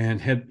 and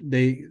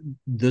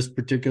this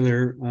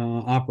particular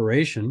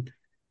operation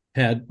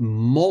had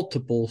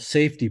multiple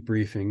safety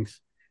briefings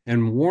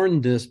and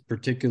warned this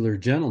particular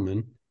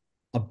gentleman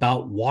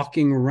about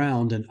walking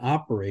around and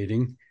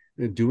operating,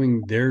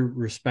 doing their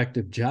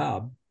respective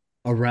job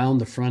around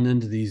the front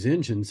end of these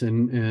engines.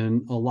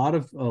 And a lot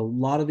of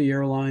the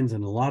airlines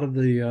and a lot of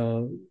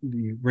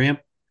the ramp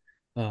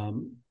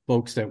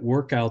folks that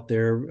work out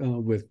there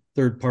with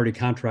third-party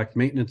contract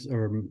maintenance,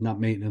 or not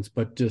maintenance,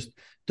 but just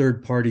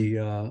third-party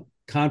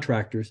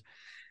contractors,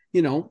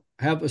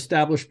 have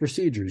established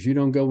procedures. You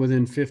don't go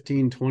within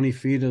 15, 20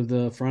 feet of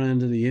the front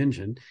end of the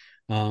engine.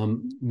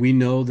 We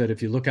know that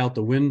if you look out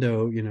the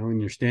window,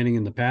 and you're standing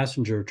in the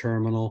passenger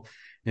terminal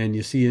and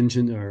you see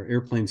engine or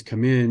airplanes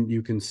come in,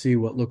 you can see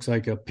what looks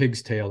like a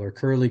pig's tail or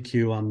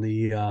curlicue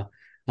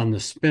on the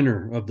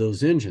spinner of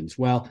those engines.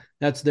 Well,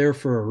 that's there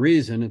for a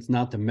reason. It's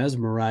not to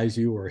mesmerize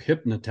you or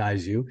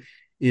hypnotize you.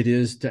 It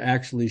is to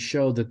actually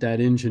show that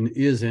engine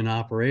is in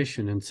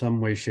operation in some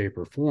way, shape,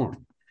 or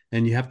form.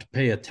 And you have to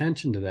pay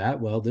attention to that.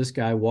 Well, this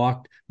guy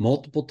walked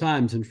multiple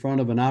times in front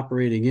of an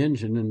operating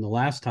engine, and the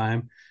last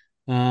time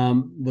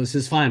was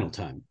his final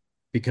time,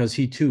 because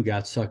he too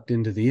got sucked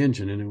into the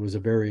engine, and it was a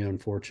very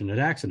unfortunate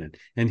accident.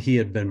 And he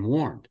had been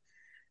warned.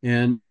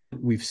 And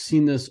we've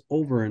seen this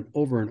over and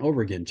over and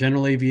over again.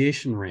 General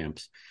aviation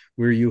ramps,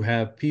 where you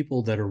have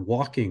people that are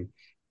walking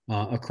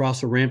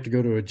across a ramp to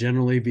go to a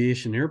general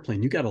aviation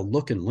airplane. You got to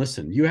look and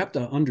listen. You have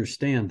to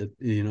understand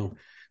that,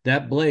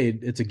 that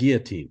blade, it's a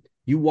guillotine.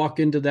 You walk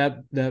into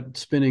that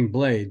spinning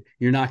blade,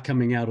 you're not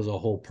coming out as a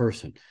whole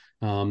person.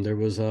 There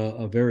was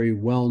a very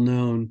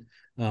well-known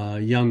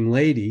young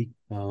lady,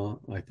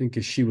 I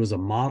think she was a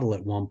model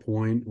at one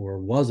point, or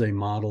was a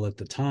model at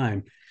the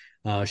time.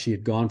 She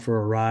had gone for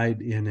a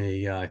ride in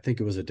I think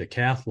it was a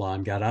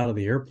decathlon, got out of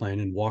the airplane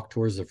and walked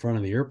towards the front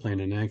of the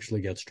airplane and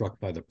actually got struck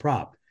by the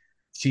prop.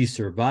 She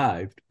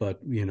survived,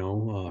 but,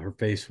 her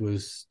face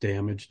was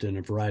damaged and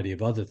a variety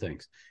of other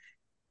things.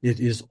 It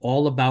is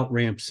all about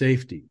ramp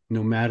safety,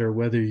 no matter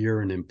whether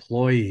you're an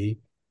employee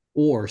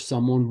or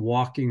someone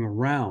walking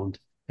around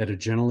at a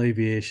general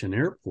aviation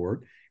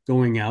airport,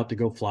 going out to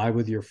go fly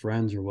with your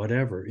friends or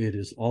whatever. It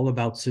is all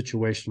about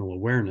situational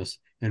awareness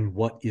and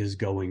what is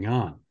going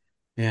on.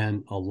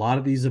 And a lot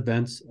of these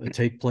events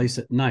take place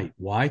at night.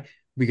 Why?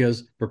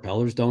 Because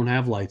propellers don't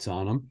have lights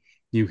on them.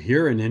 You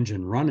hear an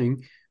engine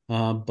running,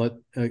 but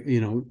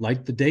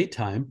like the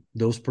daytime,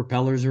 those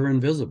propellers are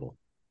invisible.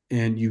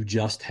 And you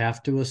just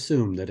have to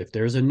assume that if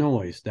there's a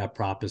noise, that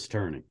prop is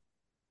turning.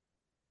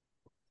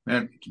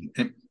 And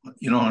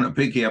on a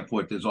big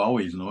airport, there's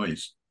always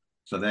noise.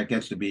 So that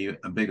gets to be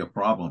a bigger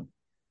problem.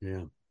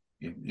 Yeah.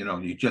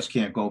 You just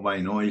can't go by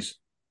noise.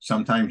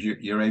 Sometimes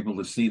you're able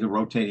to see the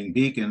rotating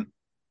beacon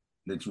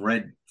that's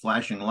red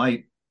flashing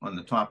light on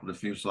the top of the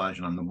fuselage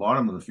and on the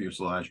bottom of the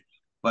fuselage.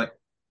 But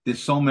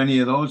there's so many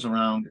of those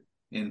around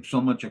and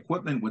so much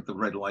equipment with the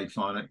red lights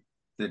on it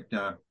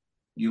that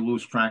you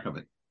lose track of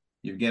it.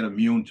 You get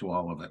immune to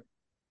all of it.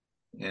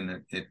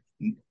 And it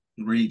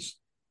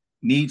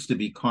needs to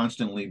be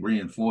constantly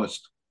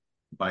reinforced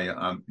by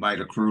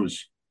the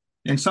crews.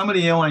 And some of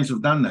the airlines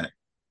have done that.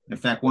 In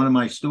fact, one of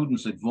my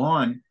students at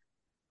Vaughan,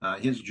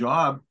 his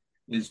job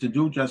is to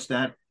do just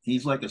that.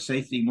 He's like a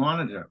safety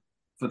monitor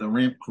for the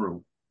ramp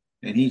crew.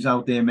 And he's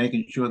out there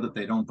making sure that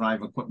they don't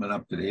drive equipment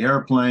up to the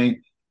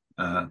airplane,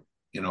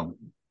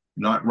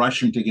 not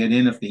rushing to get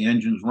in if the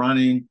engine's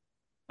running,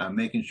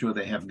 making sure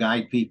they have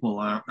guide people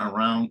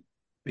around,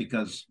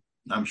 because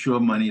I'm sure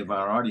many of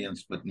our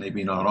audience, but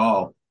maybe not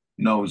all,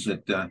 knows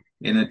that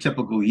in a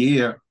typical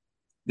year,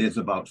 there's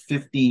about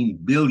 15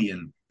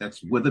 billion,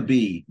 that's with a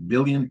B, $1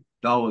 billion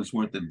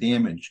worth of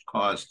damage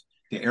caused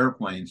to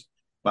airplanes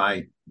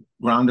by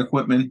ground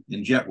equipment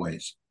and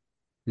jetways.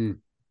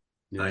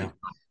 Yeah.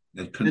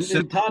 And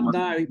Todd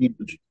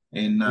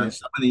and I,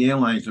 some of the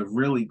airlines have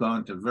really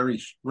gone to very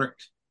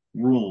strict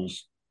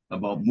rules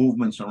about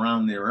movements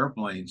around their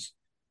airplanes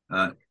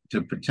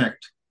to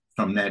protect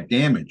from that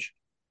damage.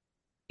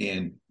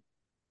 And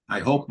I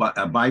hope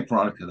a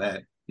byproduct of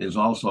that is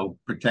also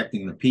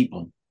protecting the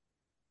people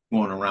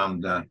going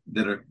around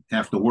that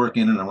have to work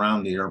in and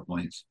around the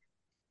airplanes.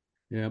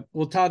 Yeah.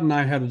 Well, Todd and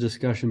I had a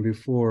discussion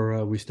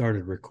before we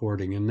started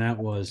recording, and that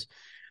was,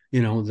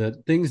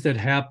 that things that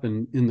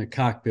happen in the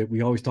cockpit,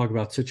 we always talk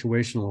about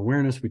situational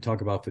awareness. We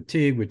talk about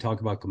fatigue. We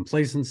talk about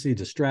complacency,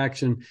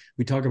 distraction.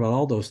 We talk about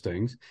all those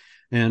things.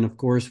 And of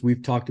course,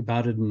 we've talked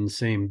about it in the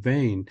same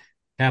vein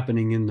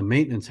happening in the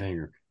maintenance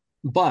hangar.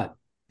 But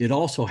it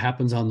also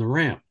happens on the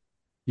ramp.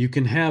 You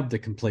can have the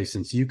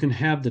complacency, you can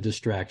have the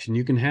distraction,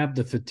 you can have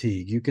the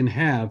fatigue, you can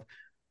have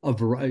a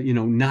variety,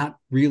 not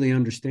really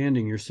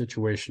understanding your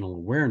situational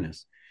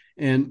awareness.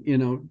 And,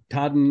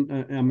 Todd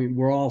and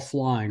we're all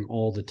flying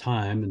all the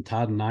time, and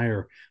Todd and I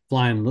are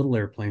flying little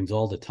airplanes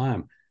all the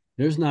time.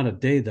 There's not a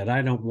day that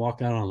I don't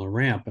walk out on the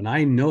ramp and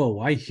I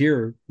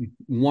hear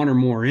one or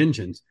more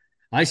engines.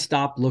 I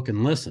stop, look,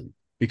 and listen,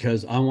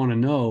 because I want to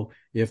know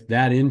if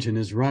that engine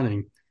is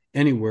running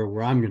anywhere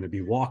where I'm going to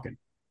be walking.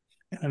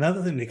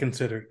 Another thing to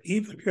consider,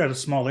 even if you're at a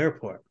small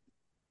airport,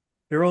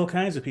 there are all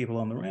kinds of people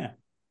on the ramp.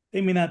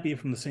 They may not be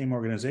from the same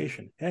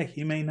organization. Heck,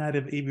 you may not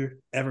have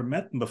ever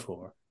met them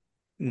before.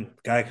 The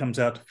guy comes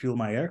out to fuel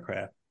my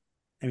aircraft.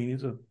 I mean,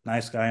 he's a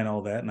nice guy and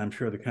all that, and I'm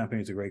sure the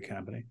company is a great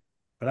company.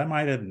 But I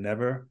might have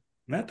never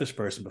met this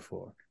person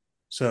before.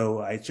 So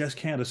I just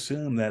can't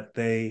assume that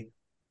they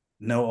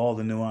know all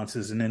the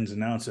nuances and ins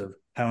and outs of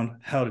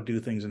how to do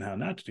things and how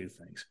not to do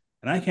things.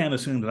 And I can't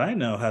assume that I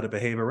know how to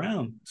behave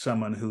around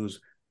someone who's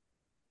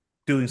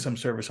doing some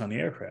service on the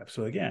aircraft.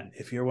 So again,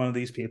 if you're one of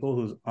these people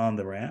who's on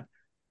the ramp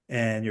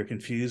and you're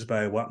confused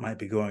by what might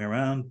be going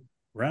around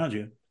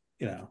you,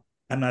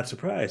 I'm not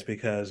surprised,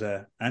 because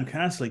I'm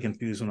constantly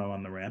confused when I'm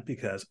on the ramp,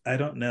 because I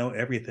don't know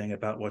everything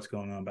about what's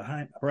going on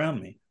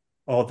around me.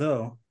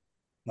 Although,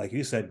 like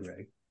you said,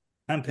 Greg,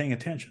 I'm paying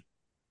attention.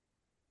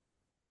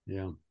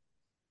 Yeah.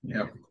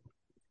 Yeah.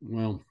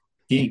 Well,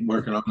 Keep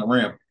working on the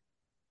ramp.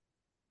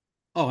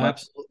 Oh, But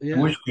absolutely.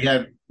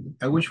 Yeah.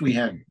 I wish we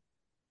had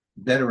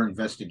better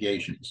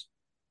investigations.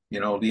 The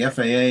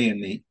FAA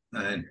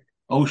and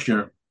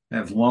OSHA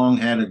have long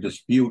had a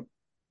dispute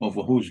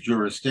over whose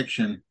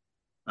jurisdiction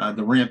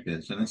the ramp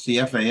is, and it's the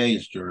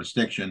FAA's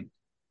jurisdiction.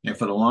 And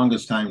for the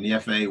longest time, the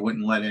FAA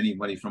wouldn't let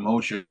anybody from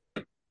OSHA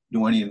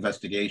do any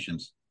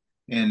investigations.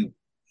 And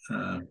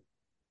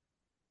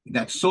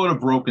that's sort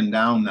of broken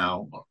down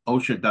now.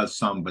 OSHA does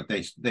some, but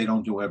they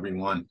don't do every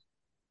one.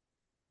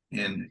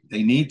 And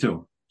they need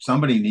to.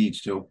 Somebody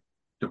needs to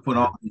put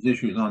all these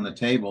issues on the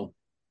table,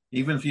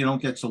 even if you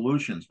don't get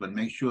solutions, but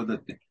make sure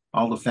that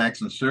all the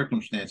facts and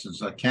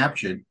circumstances are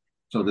captured,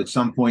 so that at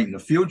some point in the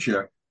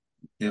future,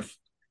 if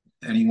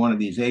any one of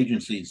these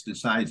agencies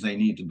decides they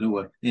need to do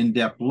an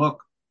in-depth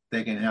look,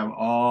 they can have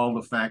all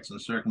the facts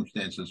and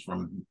circumstances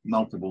from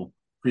multiple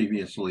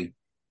previously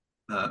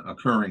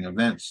occurring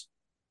events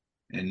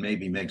and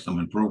maybe make some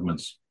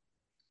improvements.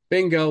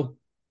 Bingo.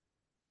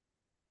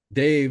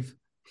 Dave,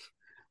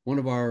 one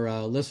of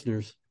our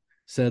listeners,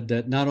 said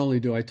that not only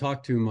do I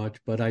talk too much,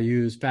 but I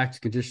use facts,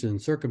 conditions, and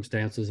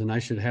circumstances, and I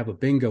should have a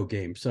bingo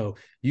game. So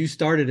you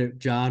started it,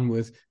 John,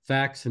 with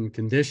facts and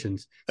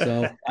conditions.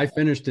 So I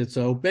finished it.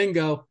 So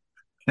bingo.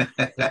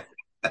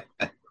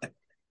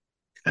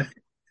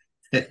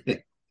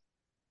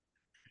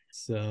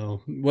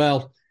 So,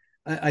 well,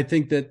 I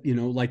think that,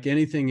 like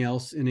anything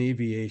else in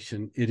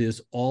aviation, it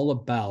is all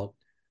about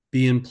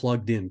being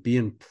plugged in,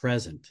 being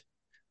present,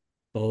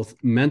 both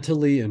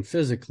mentally and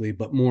physically,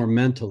 but more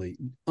mentally,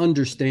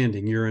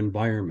 understanding your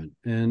environment.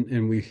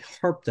 And we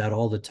harp that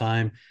all the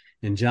time.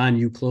 And John,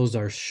 you close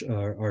our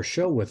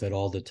show with it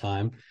all the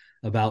time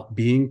about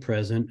being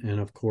present and,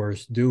 of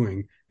course,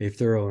 doing a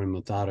thorough and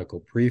methodical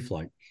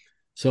pre-flight.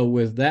 So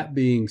with that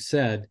being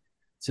said,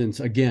 since,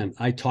 again,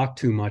 I talk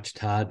too much,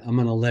 Todd, I'm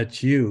going to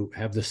let you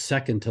have the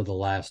second to the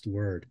last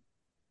word.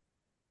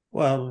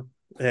 Well,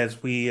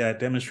 as we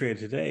demonstrated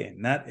today,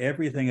 not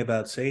everything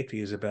about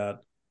safety is about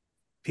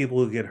people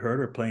who get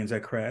hurt or planes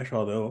that crash,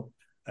 although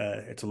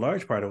it's a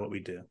large part of what we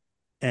do,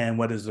 and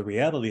what is the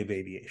reality of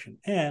aviation.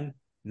 And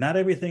not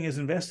everything is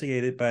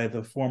investigated by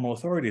the formal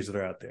authorities that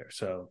are out there.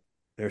 So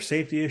there are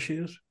safety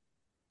issues.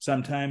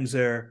 Sometimes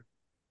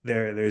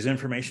there's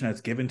information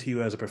that's given to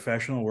you as a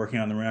professional working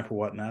on the ramp or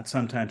whatnot.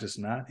 Sometimes it's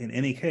not. In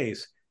any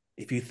case,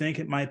 if you think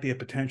it might be a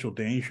potential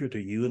danger to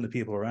you and the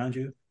people around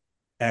you,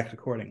 act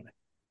accordingly.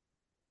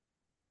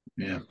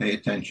 Yeah, pay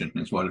attention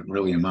is what it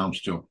really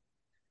amounts to.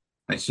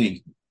 I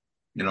see,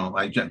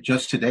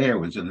 just today I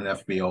was in an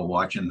FBO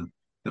watching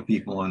the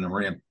people on the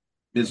ramp,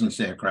 business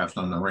aircraft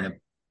on the ramp,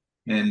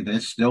 and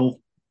it's still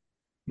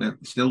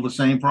the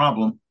same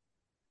problem,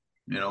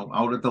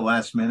 out at the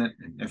last minute.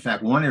 In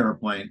fact, one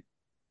airplane,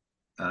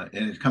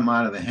 it had come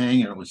out of the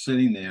hangar, it was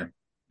sitting there,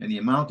 and the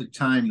amount of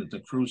time that the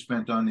crew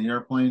spent on the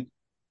airplane,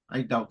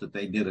 I doubt that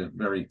they did a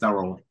very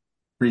thorough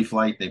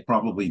pre-flight. They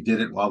probably did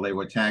it while they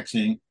were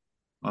taxiing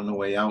on the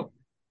way out.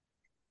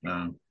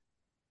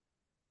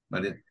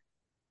 But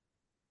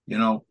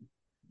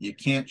you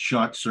can't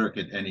short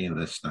circuit any of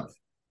this stuff.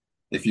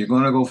 If you're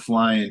going to go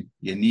flying,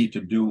 you need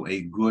to do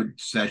a good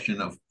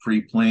session of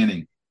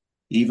pre-planning.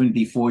 Even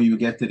before you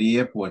get to the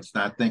airport,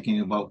 start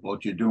thinking about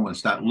what you're doing.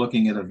 Start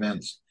looking at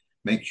events.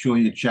 Make sure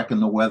you're checking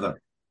the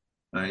weather,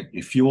 right?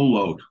 Your fuel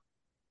load.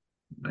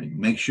 Right?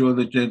 Make sure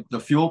that the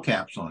fuel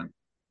cap's on.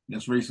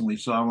 Just recently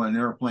saw an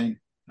airplane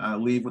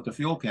leave with the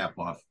fuel cap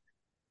off.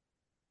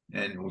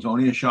 And it was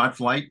only a short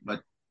flight,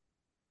 but,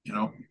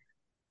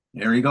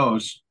 there he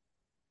goes.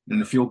 And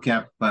the fuel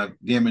cap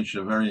damaged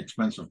a very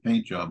expensive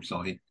paint job,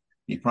 so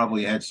he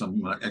probably had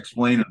some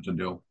explaining to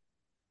do.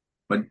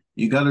 But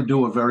you got to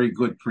do a very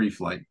good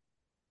pre-flight.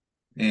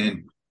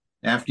 And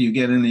after you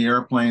get in the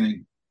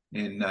airplane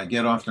and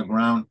get off the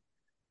ground,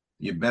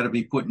 you better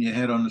be putting your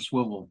head on the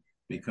swivel,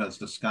 because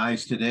the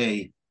skies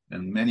today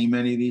and many,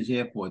 many of these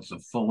airports are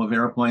full of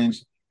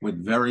airplanes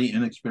with very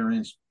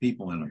inexperienced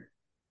people in them.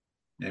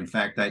 In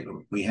fact,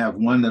 we have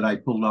one that I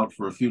pulled out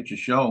for a future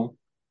show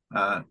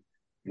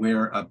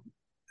where a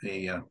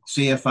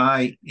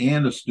CFI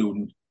and a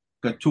student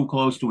got too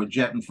close to a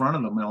jet in front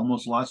of them and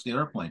almost lost the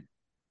airplane.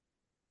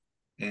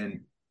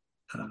 And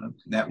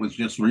that was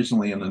just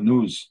recently in the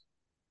news.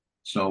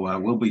 So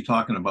we'll be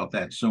talking about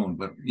that soon.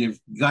 But you've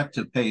got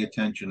to pay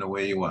attention to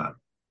where you are.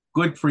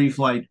 Good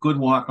pre-flight, good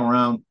walk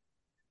around.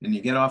 And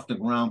you get off the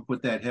ground,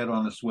 put that head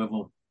on a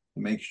swivel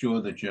to make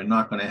sure that you're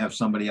not going to have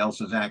somebody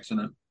else's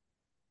accident.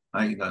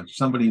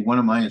 One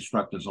of my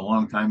instructors a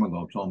long time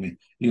ago told me,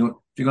 if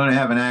you're going to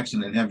have an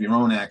accident, have your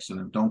own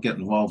accident. Don't get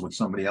involved with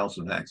somebody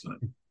else's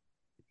accident.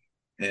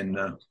 And,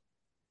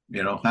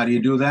 how do you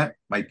do that?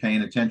 By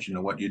paying attention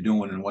to what you're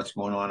doing and what's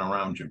going on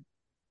around you.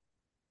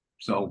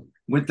 So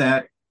with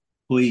that,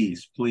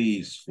 please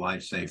fly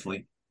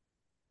safely.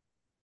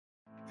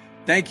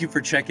 Thank you for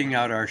checking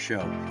out our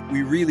show.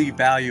 We really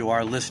value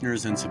our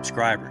listeners and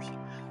subscribers.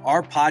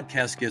 Our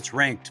podcast gets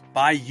ranked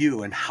by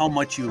you and how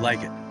much you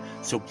like it.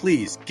 So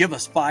please give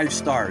us 5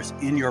 stars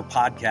in your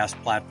podcast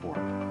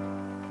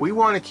platform. We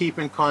want to keep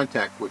in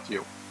contact with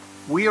you.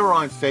 We are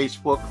on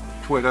Facebook,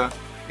 Twitter,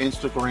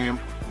 Instagram,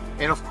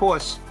 and of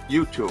course,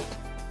 YouTube.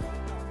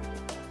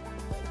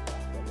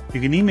 You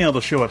can email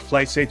the show at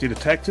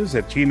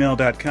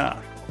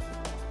flightsafetydetectives@gmail.com.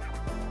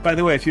 By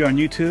the way, if you're on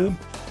YouTube,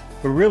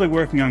 we're really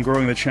working on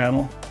growing the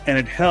channel, and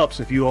it helps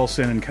if you all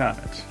send in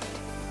comments.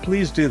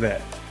 Please do that,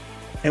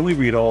 and we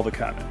read all the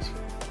comments.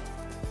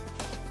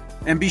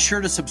 And be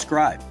sure to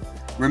subscribe.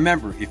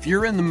 Remember, if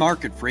you're in the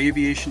market for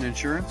aviation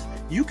insurance,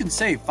 you can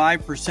save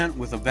 5%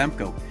 with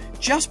Avemco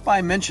just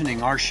by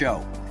mentioning our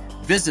show.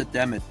 Visit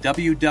them at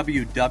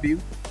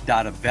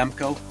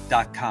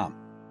www.avemco.com.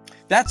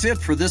 That's it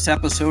for this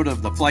episode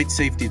of the Flight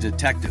Safety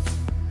Detective.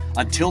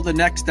 Until the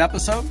next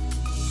episode,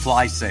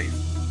 fly safe.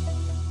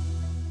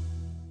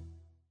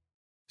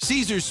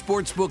 Caesars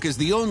Sportsbook is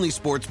the only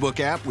sportsbook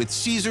app with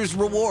Caesars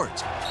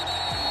Rewards.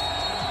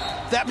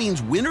 That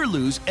means win or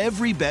lose,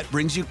 every bet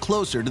brings you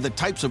closer to the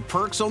types of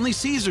perks only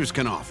Caesars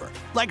can offer,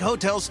 like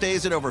hotel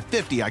stays at over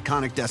 50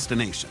 iconic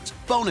destinations,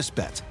 bonus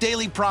bets,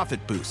 daily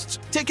profit boosts,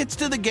 tickets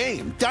to the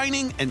game,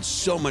 dining, and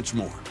so much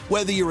more.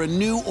 Whether you're a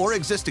new or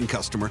existing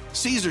customer,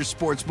 Caesars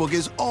Sportsbook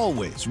is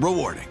always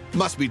rewarding.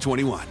 Must be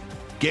 21.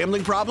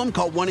 Gambling problem?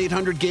 Call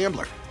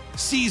 1-800-GAMBLER.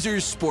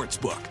 Caesars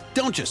Sportsbook.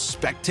 Don't just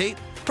spectate,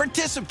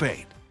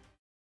 participate.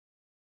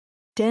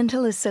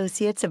 Dental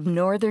Associates of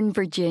Northern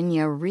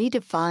Virginia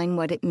redefine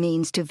what it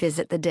means to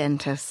visit the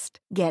dentist.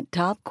 Get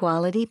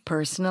top-quality,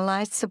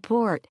 personalized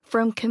support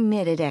from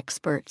committed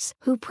experts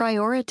who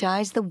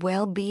prioritize the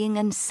well-being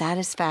and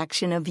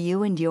satisfaction of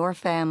you and your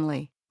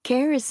family.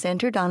 Care is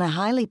centered on a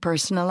highly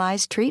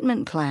personalized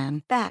treatment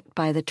plan backed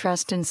by the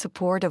trust and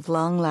support of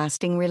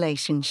long-lasting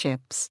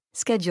relationships.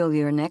 Schedule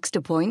your next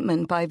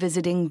appointment by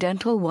visiting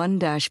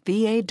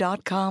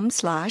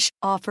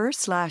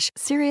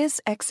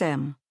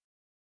dental1-va.com/offer/SiriusXM.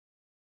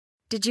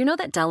 Did you know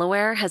that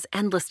Delaware has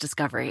endless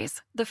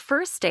discoveries? The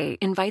first state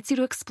invites you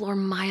to explore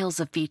miles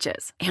of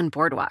beaches and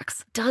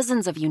boardwalks,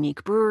 dozens of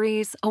unique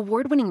breweries,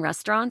 award-winning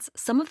restaurants,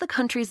 some of the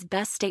country's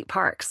best state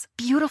parks,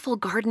 beautiful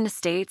garden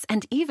estates,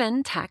 and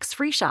even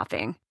tax-free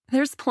shopping.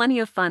 There's plenty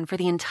of fun for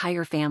the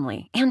entire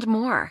family and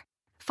more.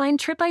 Find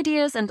trip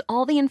ideas and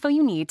all the info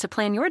you need to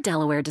plan your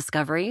Delaware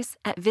discoveries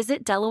at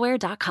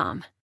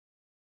visitdelaware.com.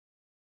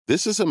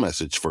 This is a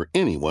message for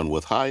anyone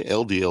with high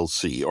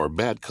LDL-C or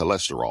bad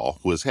cholesterol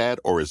who has had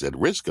or is at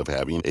risk of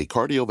having a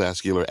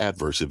cardiovascular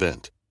adverse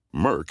event.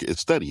 Merck is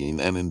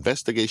studying an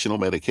investigational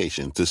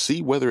medication to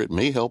see whether it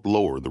may help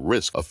lower the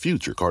risk of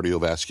future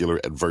cardiovascular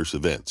adverse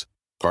events.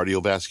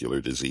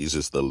 Cardiovascular disease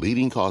is the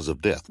leading cause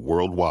of death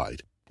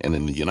worldwide, and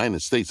in the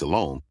United States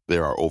alone,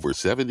 there are over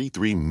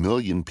 73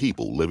 million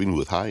people living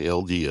with high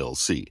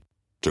LDL-C.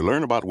 To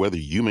learn about whether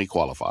you may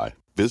qualify,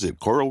 visit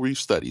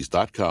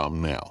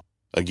CoralReefStudies.com now.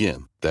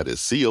 Again, that is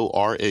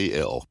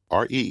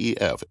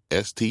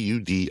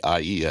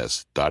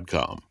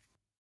CoralReefStudies.com.